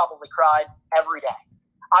I probably cried every day.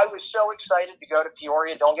 I was so excited to go to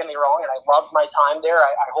Peoria, don't get me wrong, and I loved my time there.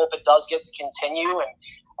 I hope it does get to continue, and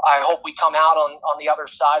I hope we come out on the other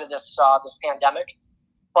side of this pandemic.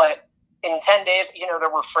 But in 10 days, there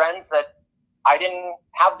were friends that I didn't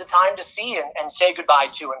have the time to see and say goodbye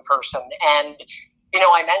to in person. And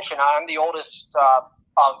I mentioned I'm the oldest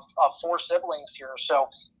of 4 siblings here, so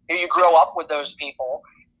you grow up with those people,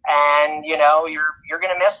 and you're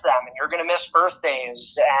going to miss them, and you're going to miss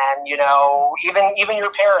birthdays, and even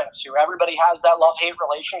your parents, who everybody has that love-hate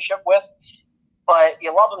relationship with, but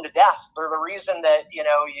you love them to death. They're the reason that you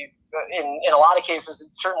in a lot of cases,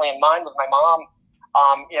 certainly in mine with my mom,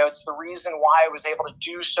 it's the reason why I was able to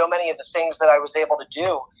do so many of the things that I was able to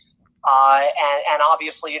do. And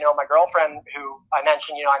obviously, my girlfriend, who I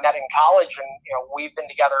mentioned, I met in college, and, we've been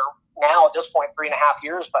together now at this point 3.5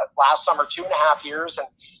 years, but last summer, 2.5 years. And,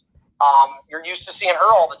 you're used to seeing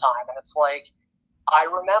her all the time. And it's like, I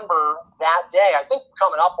remember that day, I think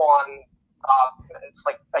coming up on, it's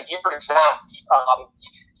like a year exact,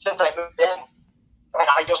 since I moved in. And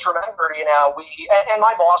I just remember, and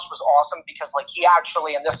my boss was awesome because he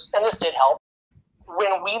actually, and this did help.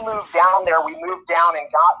 When we moved down there, we moved down and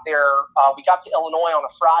got there. We got to Illinois on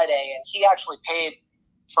a Friday, and he actually paid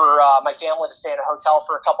for my family to stay in a hotel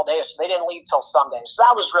for a couple days. So they didn't leave till Sunday. So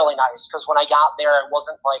that was really nice because when I got there, it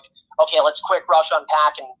wasn't like, okay, let's quick rush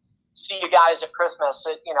unpack and see you guys at Christmas.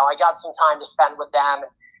 I got some time to spend with them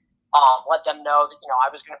and let them know that, I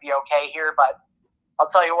was going to be okay here. But I'll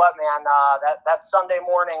tell you what, man, that Sunday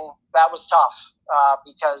morning, that was tough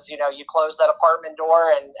because, you close that apartment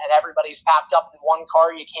door and everybody's packed up in one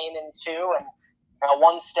car you came in two, and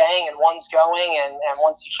one's staying and one's going. And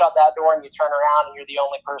once you shut that door and you turn around and you're the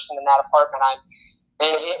only person in that apartment,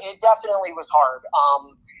 it definitely was hard.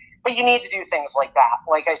 But you need to do things like that.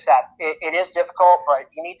 Like I said, it is difficult, but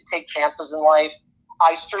you need to take chances in life.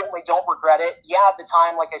 I certainly don't regret it. Yeah, at the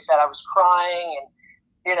time, like I said, I was crying and,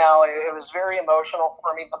 it was very emotional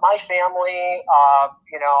for me. But my family,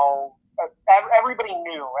 everybody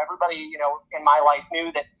knew. Everybody, in my life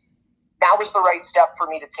knew that was the right step for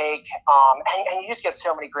me to take. And you just get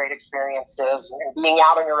so many great experiences. And being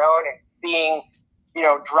out on your own and being,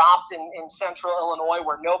 dropped in central Illinois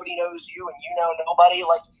where nobody knows you and you know nobody.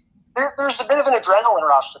 Like, there's a bit of an adrenaline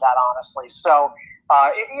rush to that, honestly. So,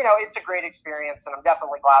 it's a great experience, and I'm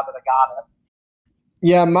definitely glad that I got it.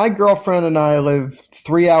 Yeah, my girlfriend and I live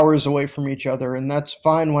 3 hours away from each other, and that's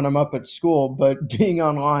fine when I'm up at school, but being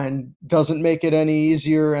online doesn't make it any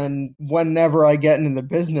easier, and whenever I get into the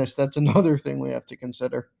business, that's another thing we have to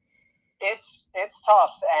consider. It's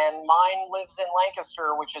tough, and mine lives in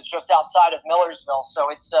Lancaster, which is just outside of Millersville, so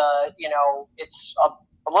it's it's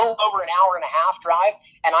a little over an hour and a half drive,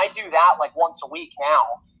 and I do that like once a week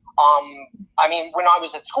now. When I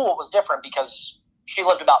was at school, it was different because she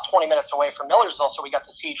lived about 20 minutes away from Millersville, so we got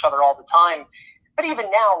to see each other all the time. But even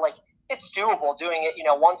now, like, it's doable doing it,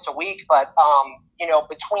 once a week. But,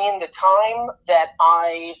 between the time that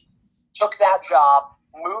I took that job,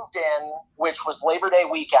 moved in, which was Labor Day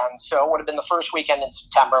weekend, so it would have been the first weekend in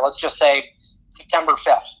September, let's just say September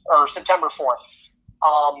 5th or September 4th.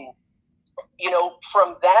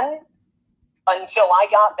 From then until I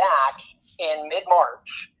got back in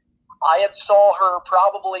mid-March, I had saw her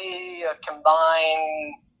probably a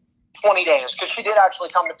combined 20 days because she did actually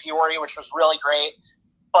come to Peoria, which was really great.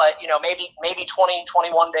 But, maybe 20,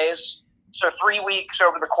 21 days. So 3 weeks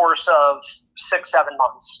over the course of 6-7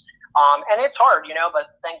 months. And it's hard,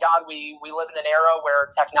 but thank God we live in an era where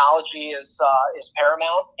technology is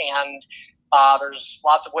paramount, and there's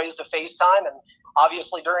lots of ways to FaceTime. And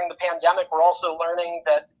obviously during the pandemic, we're also learning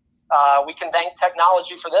that we can thank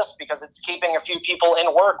technology for this because it's keeping a few people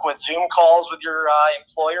in work with Zoom calls with your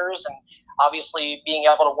employers, and obviously being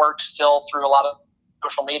able to work still through a lot of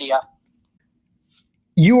social media.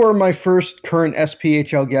 You are my first current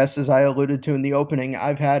SPHL guest, as I alluded to in the opening.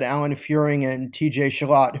 I've had Alan Furing and TJ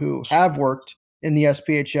Shalott, who have worked in the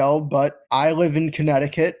SPHL, but I live in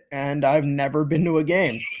Connecticut and I've never been to a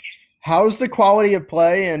game. How's the quality of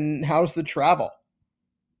play and how's the travel?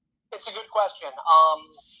 It's a good question.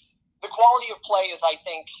 The quality of play is, I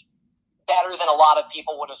think, better than a lot of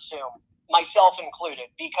people would assume, myself included,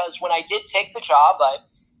 because when I did take the job,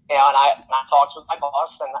 and I talked with my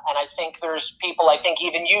boss, and I think there's people, I think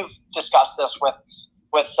even you've discussed this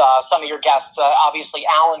with some of your guests, obviously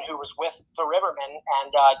Alan, who was with the Rivermen,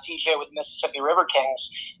 and TJ with Mississippi River Kings.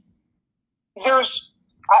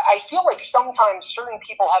 I feel like sometimes certain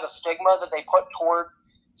people have a stigma that they put toward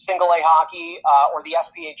single-A hockey or the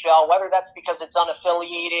SPHL, whether that's because it's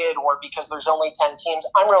unaffiliated or because there's only 10 teams.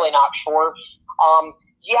 I'm really not sure.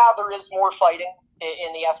 There is more fighting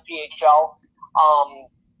in the SPHL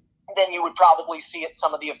than you would probably see at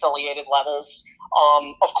some of the affiliated levels.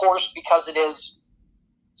 Of course, because it is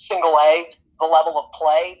single-A, the level of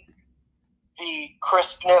play, the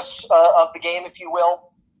crispness of the game, if you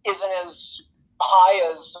will, isn't as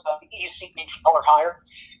high as ECHL or higher.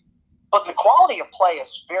 But the quality of play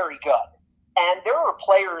is very good. And there are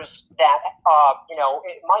players that, in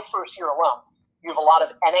my first year alone, you have a lot of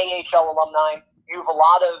NAHL alumni, you have a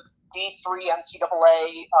lot of D3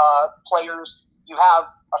 NCAA players, you have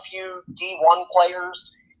a few D1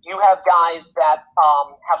 players, you have guys that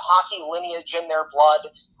have hockey lineage in their blood.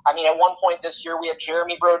 I mean, at one point this year, we had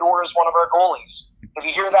Jeremy Brodeur as one of our goalies. If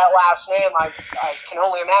you hear that last name, I can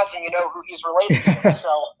only imagine you know who he's related to.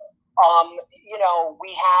 So,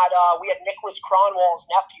 we had Nicholas Cronwall's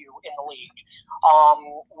nephew in the league.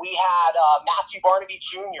 We had Matthew Barnaby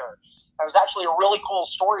Jr. It was actually a really cool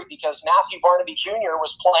story because Matthew Barnaby Jr.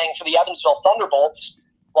 was playing for the Evansville Thunderbolts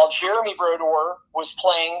while Jeremy Brodeur was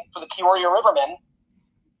playing for the Peoria Rivermen.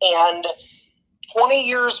 And 20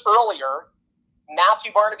 years earlier,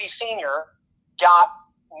 Matthew Barnaby Sr. got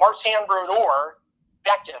Martin Brodeur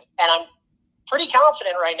ejected. And I'm pretty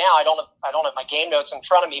confident right now, I don't have my game notes in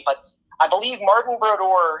front of me, but I believe Martin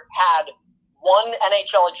Brodeur had one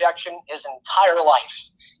NHL ejection his entire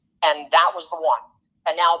life, and that was the one.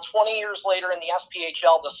 And now 20 years later in the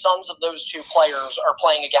SPHL, the sons of those two players are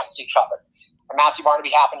playing against each other. And Matthew Barnaby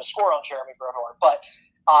happened to score on Jeremy Brodeur. But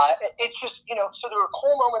it's just, so there are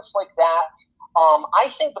cool moments like that. I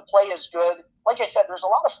think the play is good. Like I said, there's a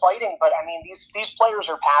lot of fighting, but I mean, these players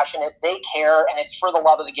are passionate. They care, and it's for the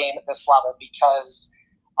love of the game at this level because,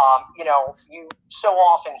 you so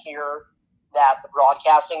often hear that the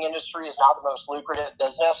broadcasting industry is not the most lucrative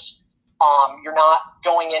business. You're not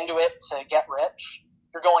going into it to get rich.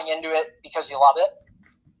 You're going into it because you love it.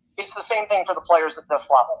 it's the same thing for the players at this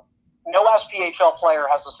level. No SPHL player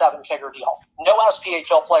has a 7-figure deal. No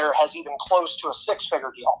SPHL player has even close to a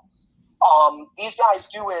 6-figure deal. These guys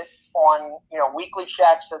do it on, weekly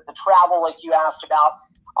checks. The travel, like you asked about,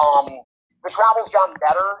 the travel's gotten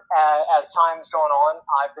better as time's gone on.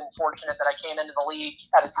 I've been fortunate that I came into the league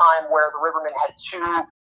at a time where the Rivermen had two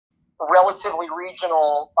relatively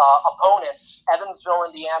regional opponents, Evansville,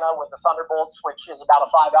 Indiana, with the Thunderbolts, which is about a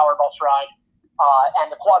 5-hour bus ride,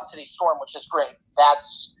 and the Quad City Storm, which is great.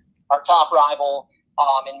 That's our top rival.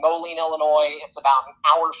 In Moline, Illinois, it's about an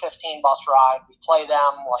hour 15 bus ride. We play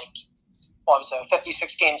them it was a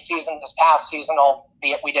 56-game season this past season,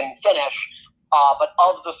 albeit we didn't finish. But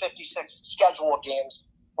of the 56 scheduled games,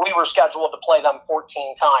 we were scheduled to play them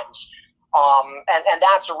 14 times. And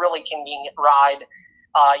that's a really convenient ride.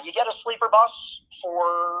 You get a sleeper bus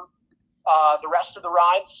for the rest of the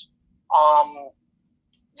rides,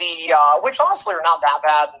 which honestly are not that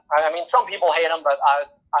bad. I mean, some people hate them, but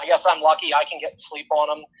I guess I'm lucky I can get sleep on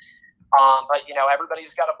them. But,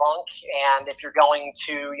 everybody's got a bunk, and if you're going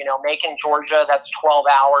to, Macon, Georgia, that's 12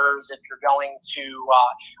 hours. If you're going to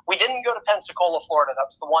we didn't go to Pensacola, Florida.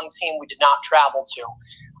 That's the one team we did not travel to.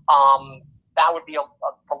 That would be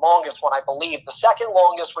the longest one, I believe. The second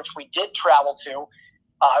longest, which we did travel to,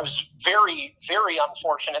 it was very, very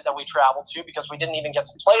unfortunate that we traveled to because we didn't even get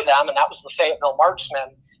to play them, and that was the Fayetteville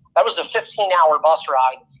Marksmen. That was a 15-hour bus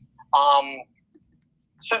ride.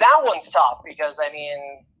 So that one's tough because,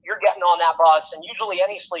 you're getting on that bus, and usually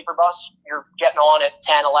any sleeper bus, you're getting on at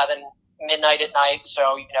 10, 11, midnight at night.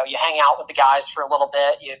 So, you hang out with the guys for a little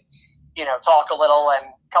bit, you talk a little, and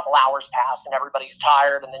a couple hours pass, and everybody's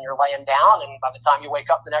tired, and then you're laying down, and by the time you wake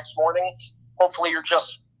up the next morning, hopefully you're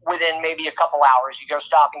just within maybe a couple hours. You go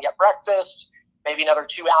stop and get breakfast, maybe another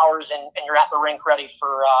 2 hours, and you're at the rink ready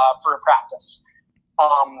for a practice.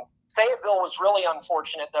 Fayetteville was really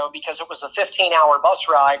unfortunate, though, because it was a 15-hour bus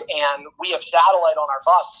ride, and we have satellite on our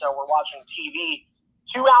bus, so we're watching TV.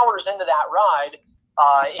 2 hours into that ride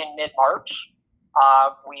in mid-March,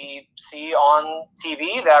 we see on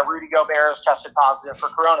TV that Rudy Gobert has tested positive for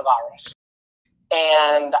coronavirus.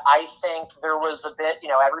 And I think there was a bit,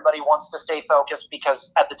 everybody wants to stay focused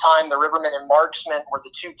because at the time the Rivermen and Marksmen were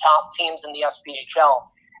the two top teams in the SPHL,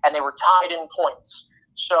 and they were tied in points.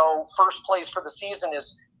 So first place for the season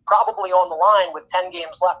is probably on the line with 10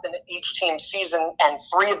 games left in each team's season and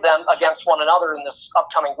 3 of them against one another in this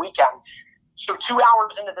upcoming weekend. So 2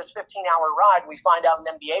 hours into this 15-hour ride, we find out an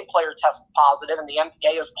NBA player tested positive, and the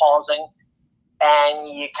NBA is pausing, and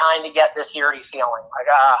you kind of get this eerie feeling like,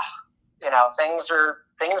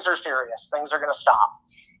 things are serious. Things are going to stop.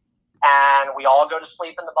 And we all go to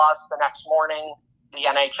sleep in the bus. The next morning, the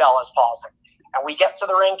NHL is pausing. And we get to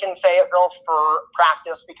the rink in Fayetteville for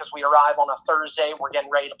practice because we arrive on a Thursday. We're getting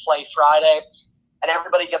ready to play Friday. And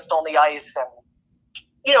everybody gets on the ice. And,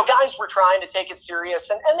 guys were trying to take it serious,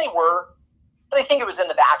 and they were. But I think it was in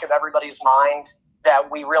the back of everybody's mind that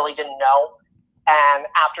we really didn't know. And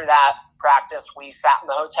after that practice, we sat in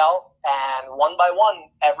the hotel. And one by one,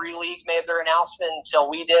 every league made their announcement until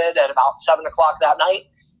we did at about 7 o'clock that night.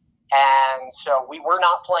 And so we were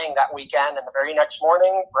not playing that weekend. And the very next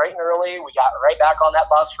morning, bright and early, we got right back on that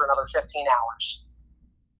bus for another 15 hours.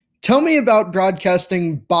 Tell me about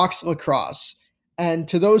broadcasting box lacrosse. And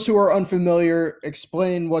to those who are unfamiliar,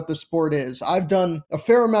 explain what the sport is. I've done a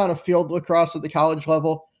fair amount of field lacrosse at the college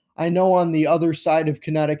level. I know on the other side of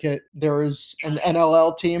Connecticut, there is an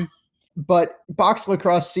NLL team. But box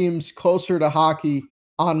lacrosse seems closer to hockey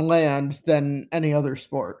on land than any other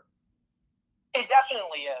sport. It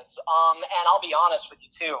definitely is. And I'll be honest with you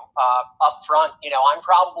too, up front, I'm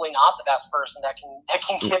probably not the best person that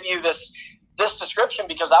can give you this description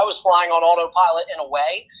because I was flying on autopilot in a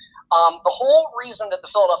way. The whole reason that the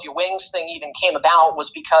Philadelphia Wings thing even came about was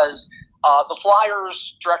because the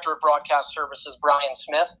Flyers director of broadcast services, Brian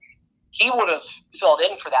Smith, he would have filled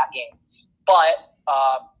in for that game. But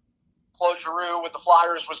Claude Giroux with the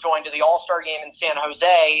Flyers was going to the All-Star game in San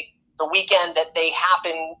Jose the weekend that they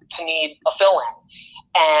happen to need a fill-in.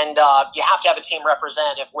 And you have to have a team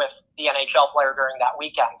representative with the NHL player during that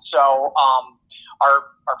weekend. So our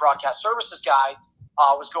broadcast services guy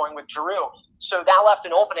was going with Giroux. So that left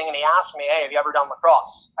an opening, and he asked me, hey, have you ever done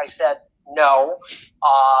lacrosse? I said, no,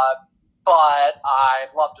 but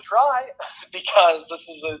I'd love to try because this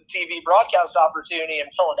is a TV broadcast opportunity in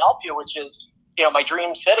Philadelphia, which is, my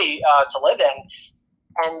dream city to live in.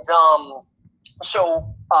 And so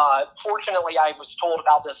fortunately, I was told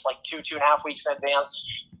about this like 2.5 weeks in advance.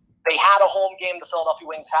 They had a home game. The Philadelphia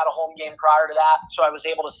Wings had a home game prior to that. So I was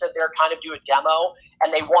able to sit there, kind of do a demo.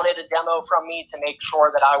 And they wanted a demo from me to make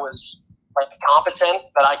sure that I was like competent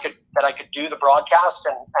that I could do the broadcast,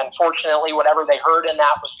 and fortunately whatever they heard in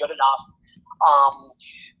that was good enough.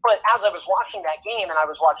 But as I was watching that game, and I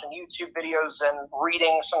was watching YouTube videos and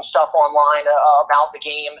reading some stuff online about the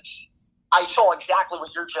game, I saw exactly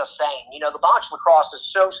what you're just saying. The box lacrosse is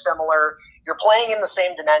so similar. You're playing in the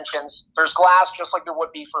same dimensions. There's glass just like there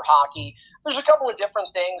would be for hockey. There's a couple of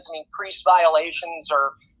different things. I mean, crease violations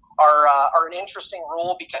are an interesting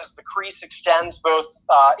rule because the crease extends both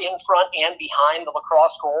in front and behind the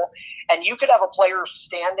lacrosse goal. And you could have a player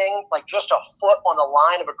standing like just a foot on the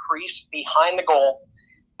line of a crease behind the goal,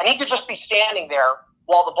 and he could just be standing there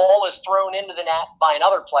while the ball is thrown into the net by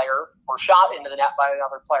another player, or shot into the net by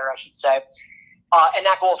another player, I should say, and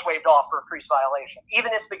that goal is waved off for a crease violation.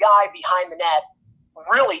 Even if the guy behind the net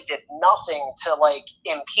really did nothing to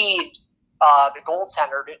impede the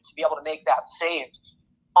goaltender to be able to make that save.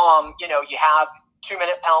 You have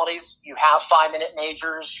 2-minute penalties, you have 5-minute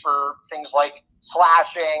majors for things like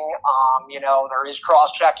slashing, there is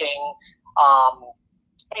cross-checking,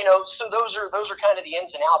 so those are kind of the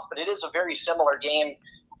ins and outs, but it is a very similar game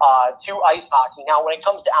to ice hockey. Now, when it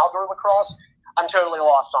comes to outdoor lacrosse, I'm totally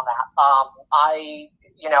lost on that.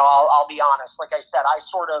 I'll be honest. Like I said, I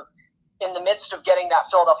sort of, in the midst of getting that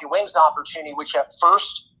Philadelphia Wings opportunity, which at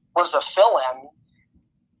first was a fill-in,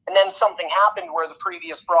 and then something happened where the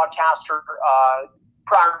previous broadcaster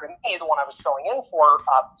prior to me, the one I was filling in for,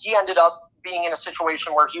 he ended up being in a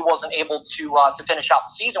situation where he wasn't able to finish out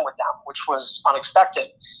the season with them, which was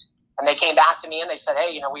unexpected. And they came back to me and they said,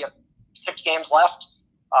 hey, we have 6 games left.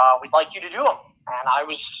 We'd like you to do them. And I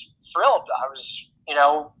was thrilled. I was,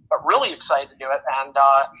 really excited to do it.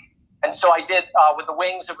 And so I did with the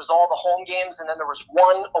Wings. It was all the home games, and then there was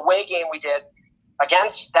one away game we did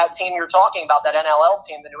against that team you're talking about, that NLL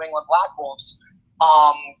team, the New England Black Wolves.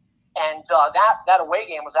 And that away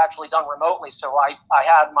game was actually done remotely. So I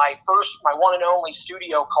had my one and only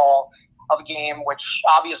studio call of a game, which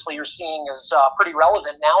obviously you're seeing is pretty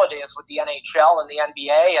relevant nowadays with the NHL and the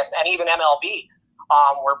NBA and even MLB,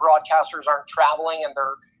 where broadcasters aren't traveling and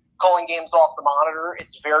they're calling games off the monitor.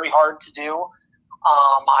 It's very hard to do.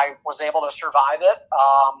 I was able to survive it.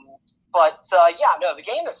 The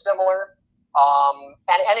game is similar.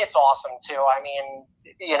 And it's awesome too. I mean,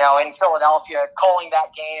 in Philadelphia, calling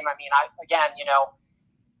that game,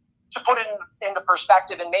 to put it into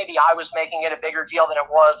perspective, and maybe I was making it a bigger deal than it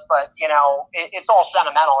was, but it's all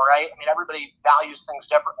sentimental, right? I mean, everybody values things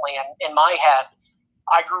differently. And in my head,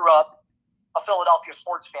 I grew up a Philadelphia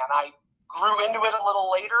sports fan. I grew into it a little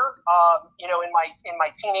later, in my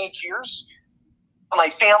teenage years. My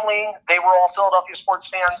family, they were all Philadelphia sports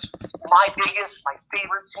fans. My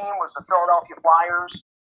favorite team was the Philadelphia Flyers.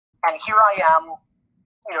 And here I am,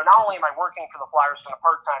 not only am I working for the Flyers in a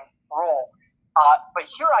part-time role, but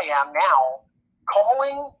here I am now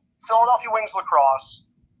calling Philadelphia Wings lacrosse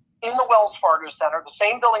in the Wells Fargo Center, the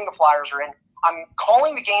same building the Flyers are in. I'm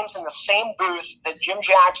calling the games in the same booth that Jim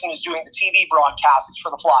Jackson is doing the TV broadcasts for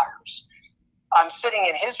the Flyers. I'm sitting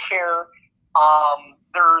in his chair.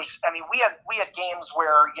 We had games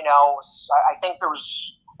where, I think there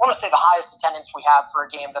was, I want to say the highest attendance we had for a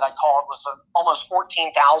game that I called was almost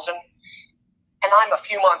 14,000. And I'm a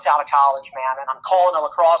few months out of college, man, and I'm calling a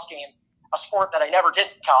lacrosse game, a sport that I never did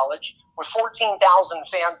in college, with 14,000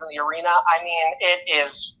 fans in the arena. I mean, it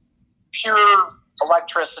is pure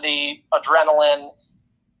electricity, adrenaline,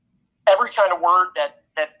 every kind of word that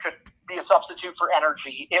could be a substitute for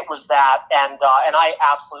energy. It was that, and I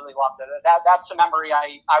absolutely loved it. That's a memory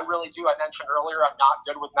I really do. I mentioned earlier I'm not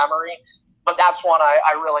good with memory, but that's one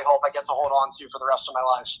I really hope I get to hold on to for the rest of my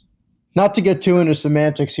life. Not to get too into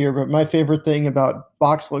semantics here, but my favorite thing about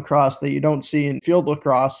box lacrosse that you don't see in field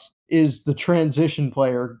lacrosse is the transition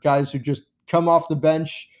player, guys who just come off the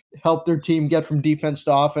bench, help their team get from defense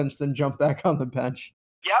to offense, then jump back on the bench.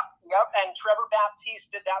 Yep. And Trevor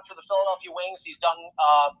Baptiste did that for the Philadelphia Wings. He's done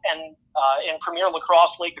in Premier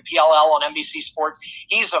Lacrosse League, the PLL on NBC Sports.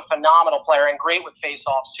 He's a phenomenal player and great with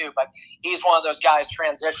face-offs too. But he's one of those guys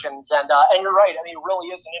transitions. And you're right. I mean, it really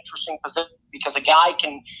is an interesting position because a guy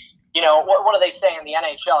can, what do they say in the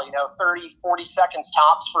NHL? 30, 40 seconds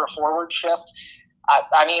tops for a forward shift.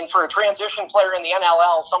 I mean, for a transition player in the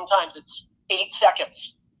NLL, sometimes it's 8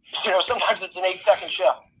 seconds. Sometimes it's an 8-second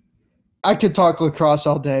shift. I could talk lacrosse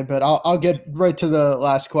all day, but I'll get right to the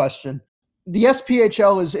last question. The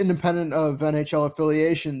SPHL is independent of NHL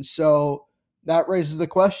affiliations, so that raises the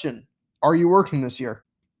question: are you working this year?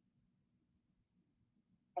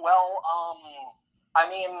 Well,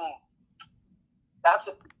 that's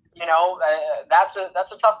a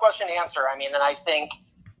tough question to answer. I mean, and I think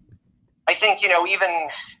even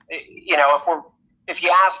if we're if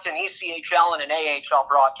you asked an ECHL and an AHL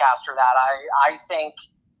broadcaster that, I think,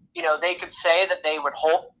 they could say that they would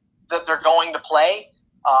hope that they're going to play.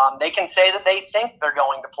 They can say that they think they're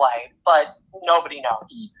going to play, but nobody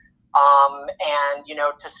knows. And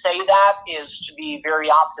to say that is to be very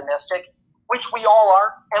optimistic, which we all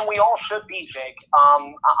are, and we all should be, Jake.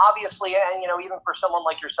 Obviously, and, even for someone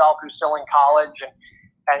like yourself who's still in college, and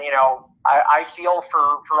I feel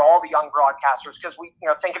for all the young broadcasters, because we,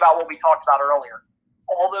 think about what we talked about earlier.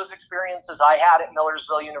 All those experiences I had at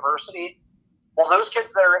Millersville University, well, those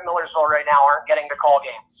kids that are at Millersville right now aren't getting to call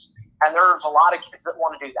games. And there's a lot of kids that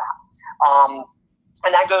want to do that.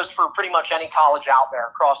 And that goes for pretty much any college out there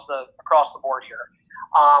across the board here.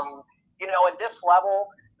 At this level,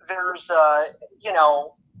 there's,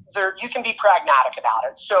 you can be pragmatic about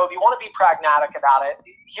it. So if you want to be pragmatic about it,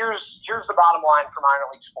 here's the bottom line for minor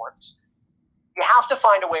league sports. You have to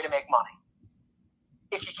find a way to make money.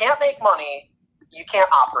 If you can't make money, you can't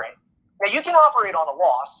operate. Now, you can operate on a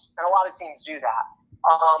loss, and a lot of teams do that.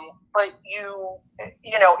 But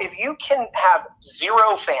if you can have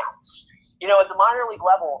zero fans, at the minor league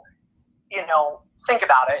level, think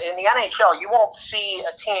about it. In the NHL, you won't see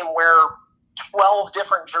a team wear 12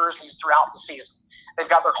 different jerseys throughout the season. They've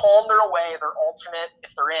got their home, their away, their alternate.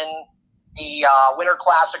 If they're in the Winter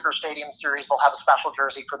Classic or Stadium Series, they'll have a special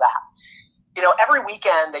jersey for that. Every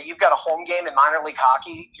weekend that you've got a home game in minor league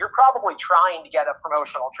hockey, you're probably trying to get a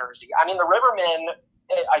promotional jersey. I mean, the Rivermen,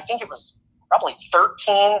 I think it was probably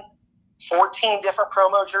 13, 14 different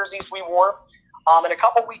promo jerseys we wore. And a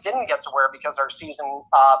couple we didn't get to wear because our season,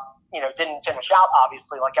 didn't finish out,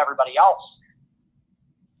 obviously, like everybody else.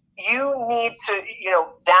 You need to,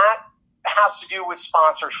 that has to do with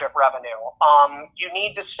sponsorship revenue. You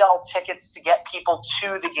need to sell tickets to get people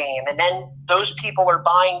to the game. And then those people are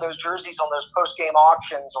buying those jerseys on those post-game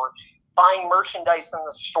auctions or buying merchandise in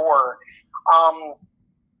the store.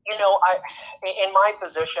 In my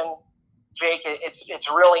position, Jake, it's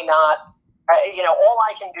really not, all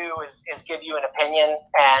I can do is give you an opinion.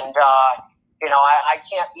 And, I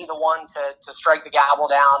can't be the one to strike the gavel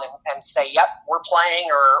down and say, yep, we're playing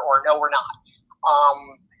or no, we're not.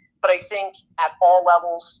 But I think at all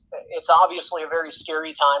levels, it's obviously a very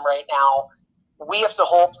scary time right now. We have to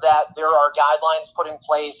hope that there are guidelines put in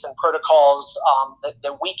place and protocols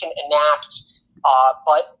that we can enact,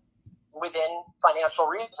 but within financial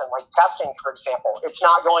reason, like testing, for example. It's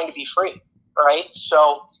not going to be free, right?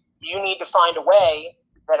 So you need to find a way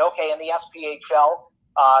that, okay, in the SPHL,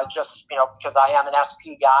 because I am an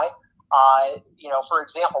SP guy, for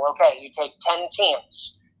example, okay, you take 10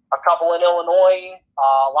 teams. A couple in Illinois,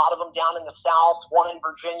 a lot of them down in the South, one in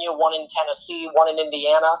Virginia, one in Tennessee, one in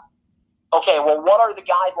Indiana. Okay, well, what are the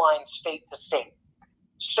guidelines state to state?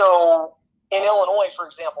 So in Illinois, for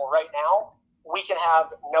example, right now, we can have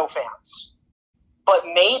no fans. But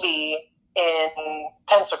maybe in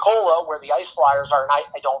Pensacola, where the Ice Flyers are, and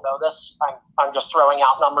I don't know this, I'm just throwing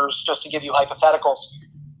out numbers just to give you hypotheticals,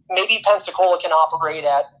 maybe Pensacola can operate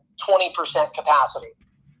at 20% capacity.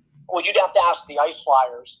 Well, you'd have to ask the Ice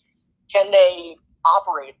Flyers, can they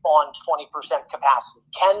operate on 20% capacity?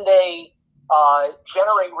 Can they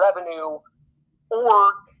generate revenue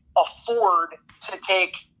or afford to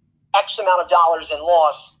take X amount of dollars in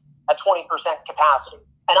loss at 20% capacity?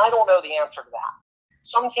 And I don't know the answer to that.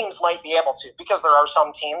 Some teams might be able to, because there are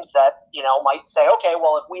some teams that, might say, okay,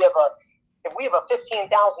 well, if we have a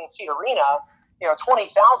 15,000 seat arena,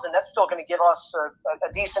 20,000, that's still going to give us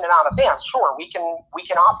a decent amount of fans. Sure, we can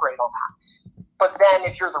operate on that. But then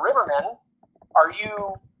if you're the Rivermen, are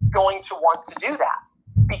you going to want to do that?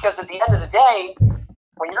 Because at the end of the day,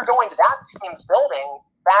 when you're going to that team's building,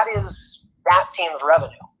 that is that team's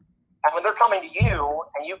revenue. And when they're coming to you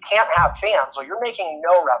and you can't have fans, well, you're making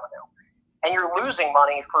no revenue. And you're losing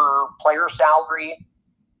money for player salary,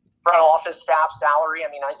 front office staff salary. I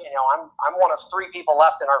mean, I'm one of 3 people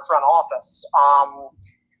left in our front office.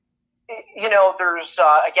 There's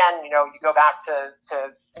again, you go back to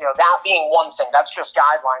that being one thing. That's just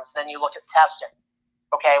guidelines. Then you look at testing.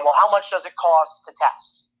 Okay, well, how much does it cost to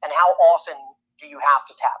test, and how often do you have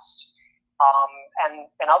to test? And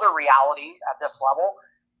another reality at this level,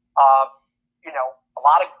 a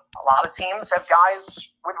lot of teams have guys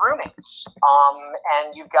with roommates,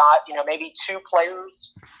 and you've got maybe 2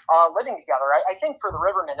 players living together. I think for the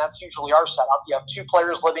Rivermen, that's usually our setup. You have 2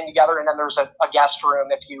 players living together, and then there's a guest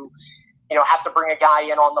room if you have to bring a guy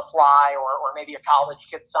in on the fly, or maybe a college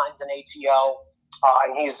kid signs an ATO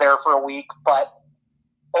and he's there for a week. But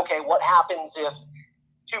okay, what happens if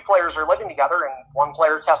 2 players are living together and one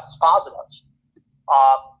player tests positive?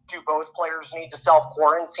 Do both players need to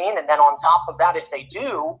self-quarantine? And then on top of that, if they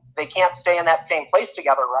do, they can't stay in that same place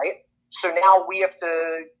together, right? So now we have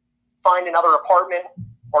to find another apartment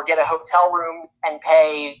or get a hotel room and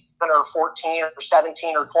pay 14 or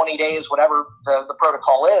 17 or 20 days, whatever the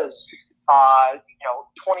protocol is,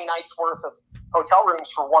 20 nights worth of hotel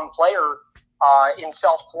rooms for one player in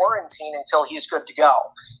self-quarantine until he's good to go.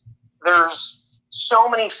 There's so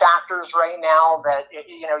many factors right now that,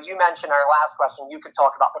 you mentioned our last question, you could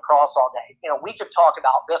talk about lacrosse all day. We could talk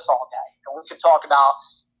about this all day. And we could talk about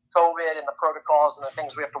COVID and the protocols and the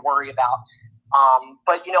things we have to worry about.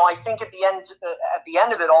 But I think at the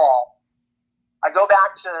end of it all, I go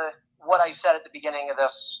back to what I said at the beginning of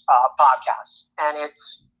this podcast, and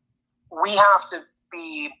it's we have to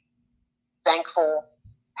be thankful,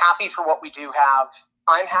 happy for what we do have.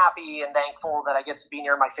 I'm happy and thankful that I get to be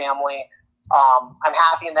near my family. I'm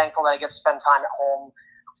happy and thankful that I get to spend time at home.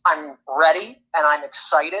 I'm ready and I'm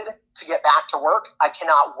excited to get back to work. I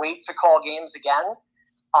cannot wait to call games again.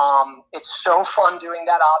 It's so fun doing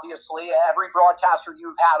that, obviously. Every broadcaster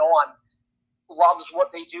you've had on loves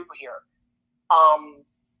what they do here.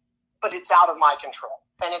 But it's out of my control,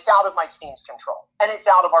 and it's out of my team's control, and it's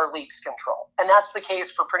out of our league's control. And that's the case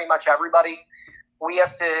for pretty much everybody. We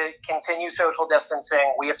have to continue social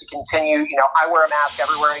distancing. We have to continue, I wear a mask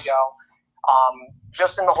everywhere I go,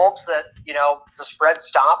 just in the hopes that, the spread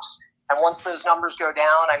stops. And once those numbers go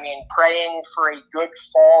down, praying for a good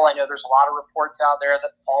fall. I know there's a lot of reports out there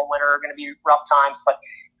that fall and winter are going to be rough times. But,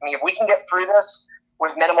 if we can get through this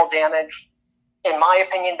with minimal damage, in my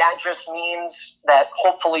opinion, that just means that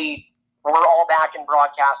hopefully we're all back in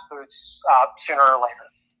broadcast booths sooner or later.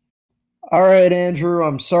 All right, Andrew,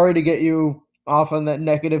 I'm sorry to get you off on that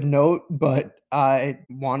negative note, but I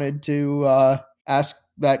wanted to ask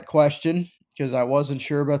that question because I wasn't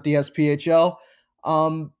sure about the SPHL.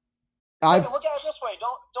 Look at it this way.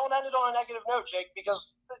 Don't end it on a negative note, Jake,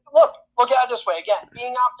 because look at it this way. Again,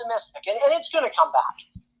 being optimistic, and it's going to come back.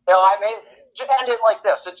 End it like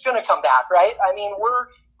this. It's going to come back, right?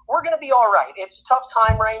 We're going to be all right. It's a tough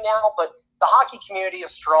time right now, but the hockey community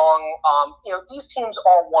is strong. These teams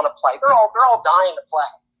all want to play. They're all dying to play,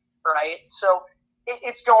 right? So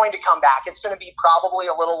it's going to come back. It's going to be probably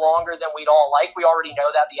a little longer than we'd all like. We already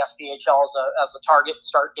know that the SPHL as a target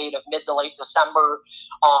start date of mid to late December.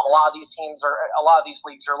 A lot of these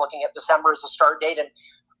leagues are looking at December as a start date, and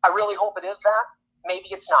I really hope it is that. Maybe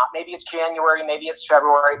it's not. Maybe it's January. Maybe it's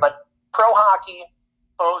February. But pro hockey,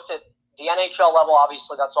 both at the NHL level,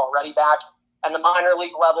 obviously that's already back, and the minor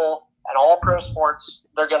league level and all pro sports,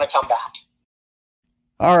 they're going to come back.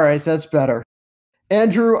 All right, that's better.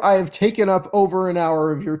 Andrew, I have taken up over an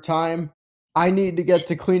hour of your time. I need to get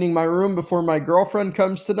to cleaning my room before my girlfriend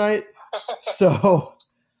comes tonight. So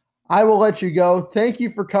I will let you go. Thank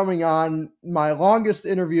you for coming on. My longest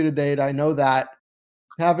interview to date, I know that.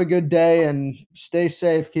 Have a good day and stay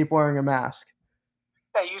safe. Keep wearing a mask.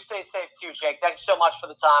 Hey, you stay safe too, Jake. Thanks so much for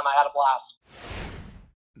the time. I had a blast.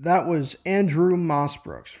 That was Andrew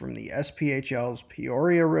Mossbrooks from the SPHL's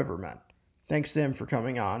Peoria Rivermen. Thanks to him for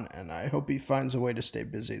coming on, and I hope he finds a way to stay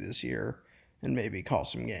busy this year and maybe call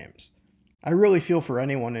some games. I really feel for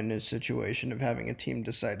anyone in his situation of having a team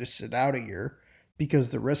decide to sit out a year because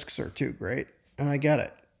the risks are too great, and I get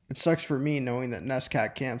it. It sucks for me knowing that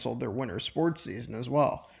NESCAC canceled their winter sports season as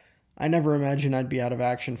well. I never imagined I'd be out of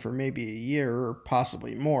action for maybe a year or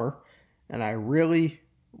possibly more, and I really,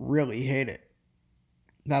 really hate it.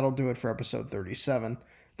 That'll do it for episode 37,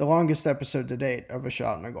 the longest episode to date of A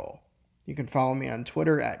Shot and a Goal. You can follow me on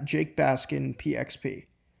Twitter at JakeBaskinPXP.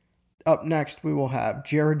 Up next, we will have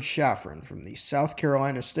Jared Shafran from the South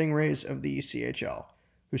Carolina Stingrays of the ECHL,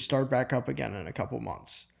 who start back up again in a couple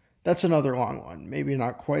months. That's another long one, maybe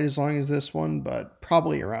not quite as long as this one, but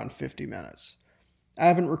probably around 50 minutes. I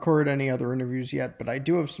haven't recorded any other interviews yet, but I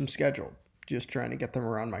do have some scheduled, just trying to get them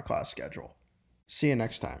around my class schedule. See you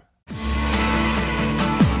next time.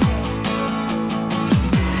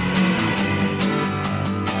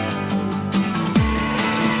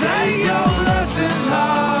 Take your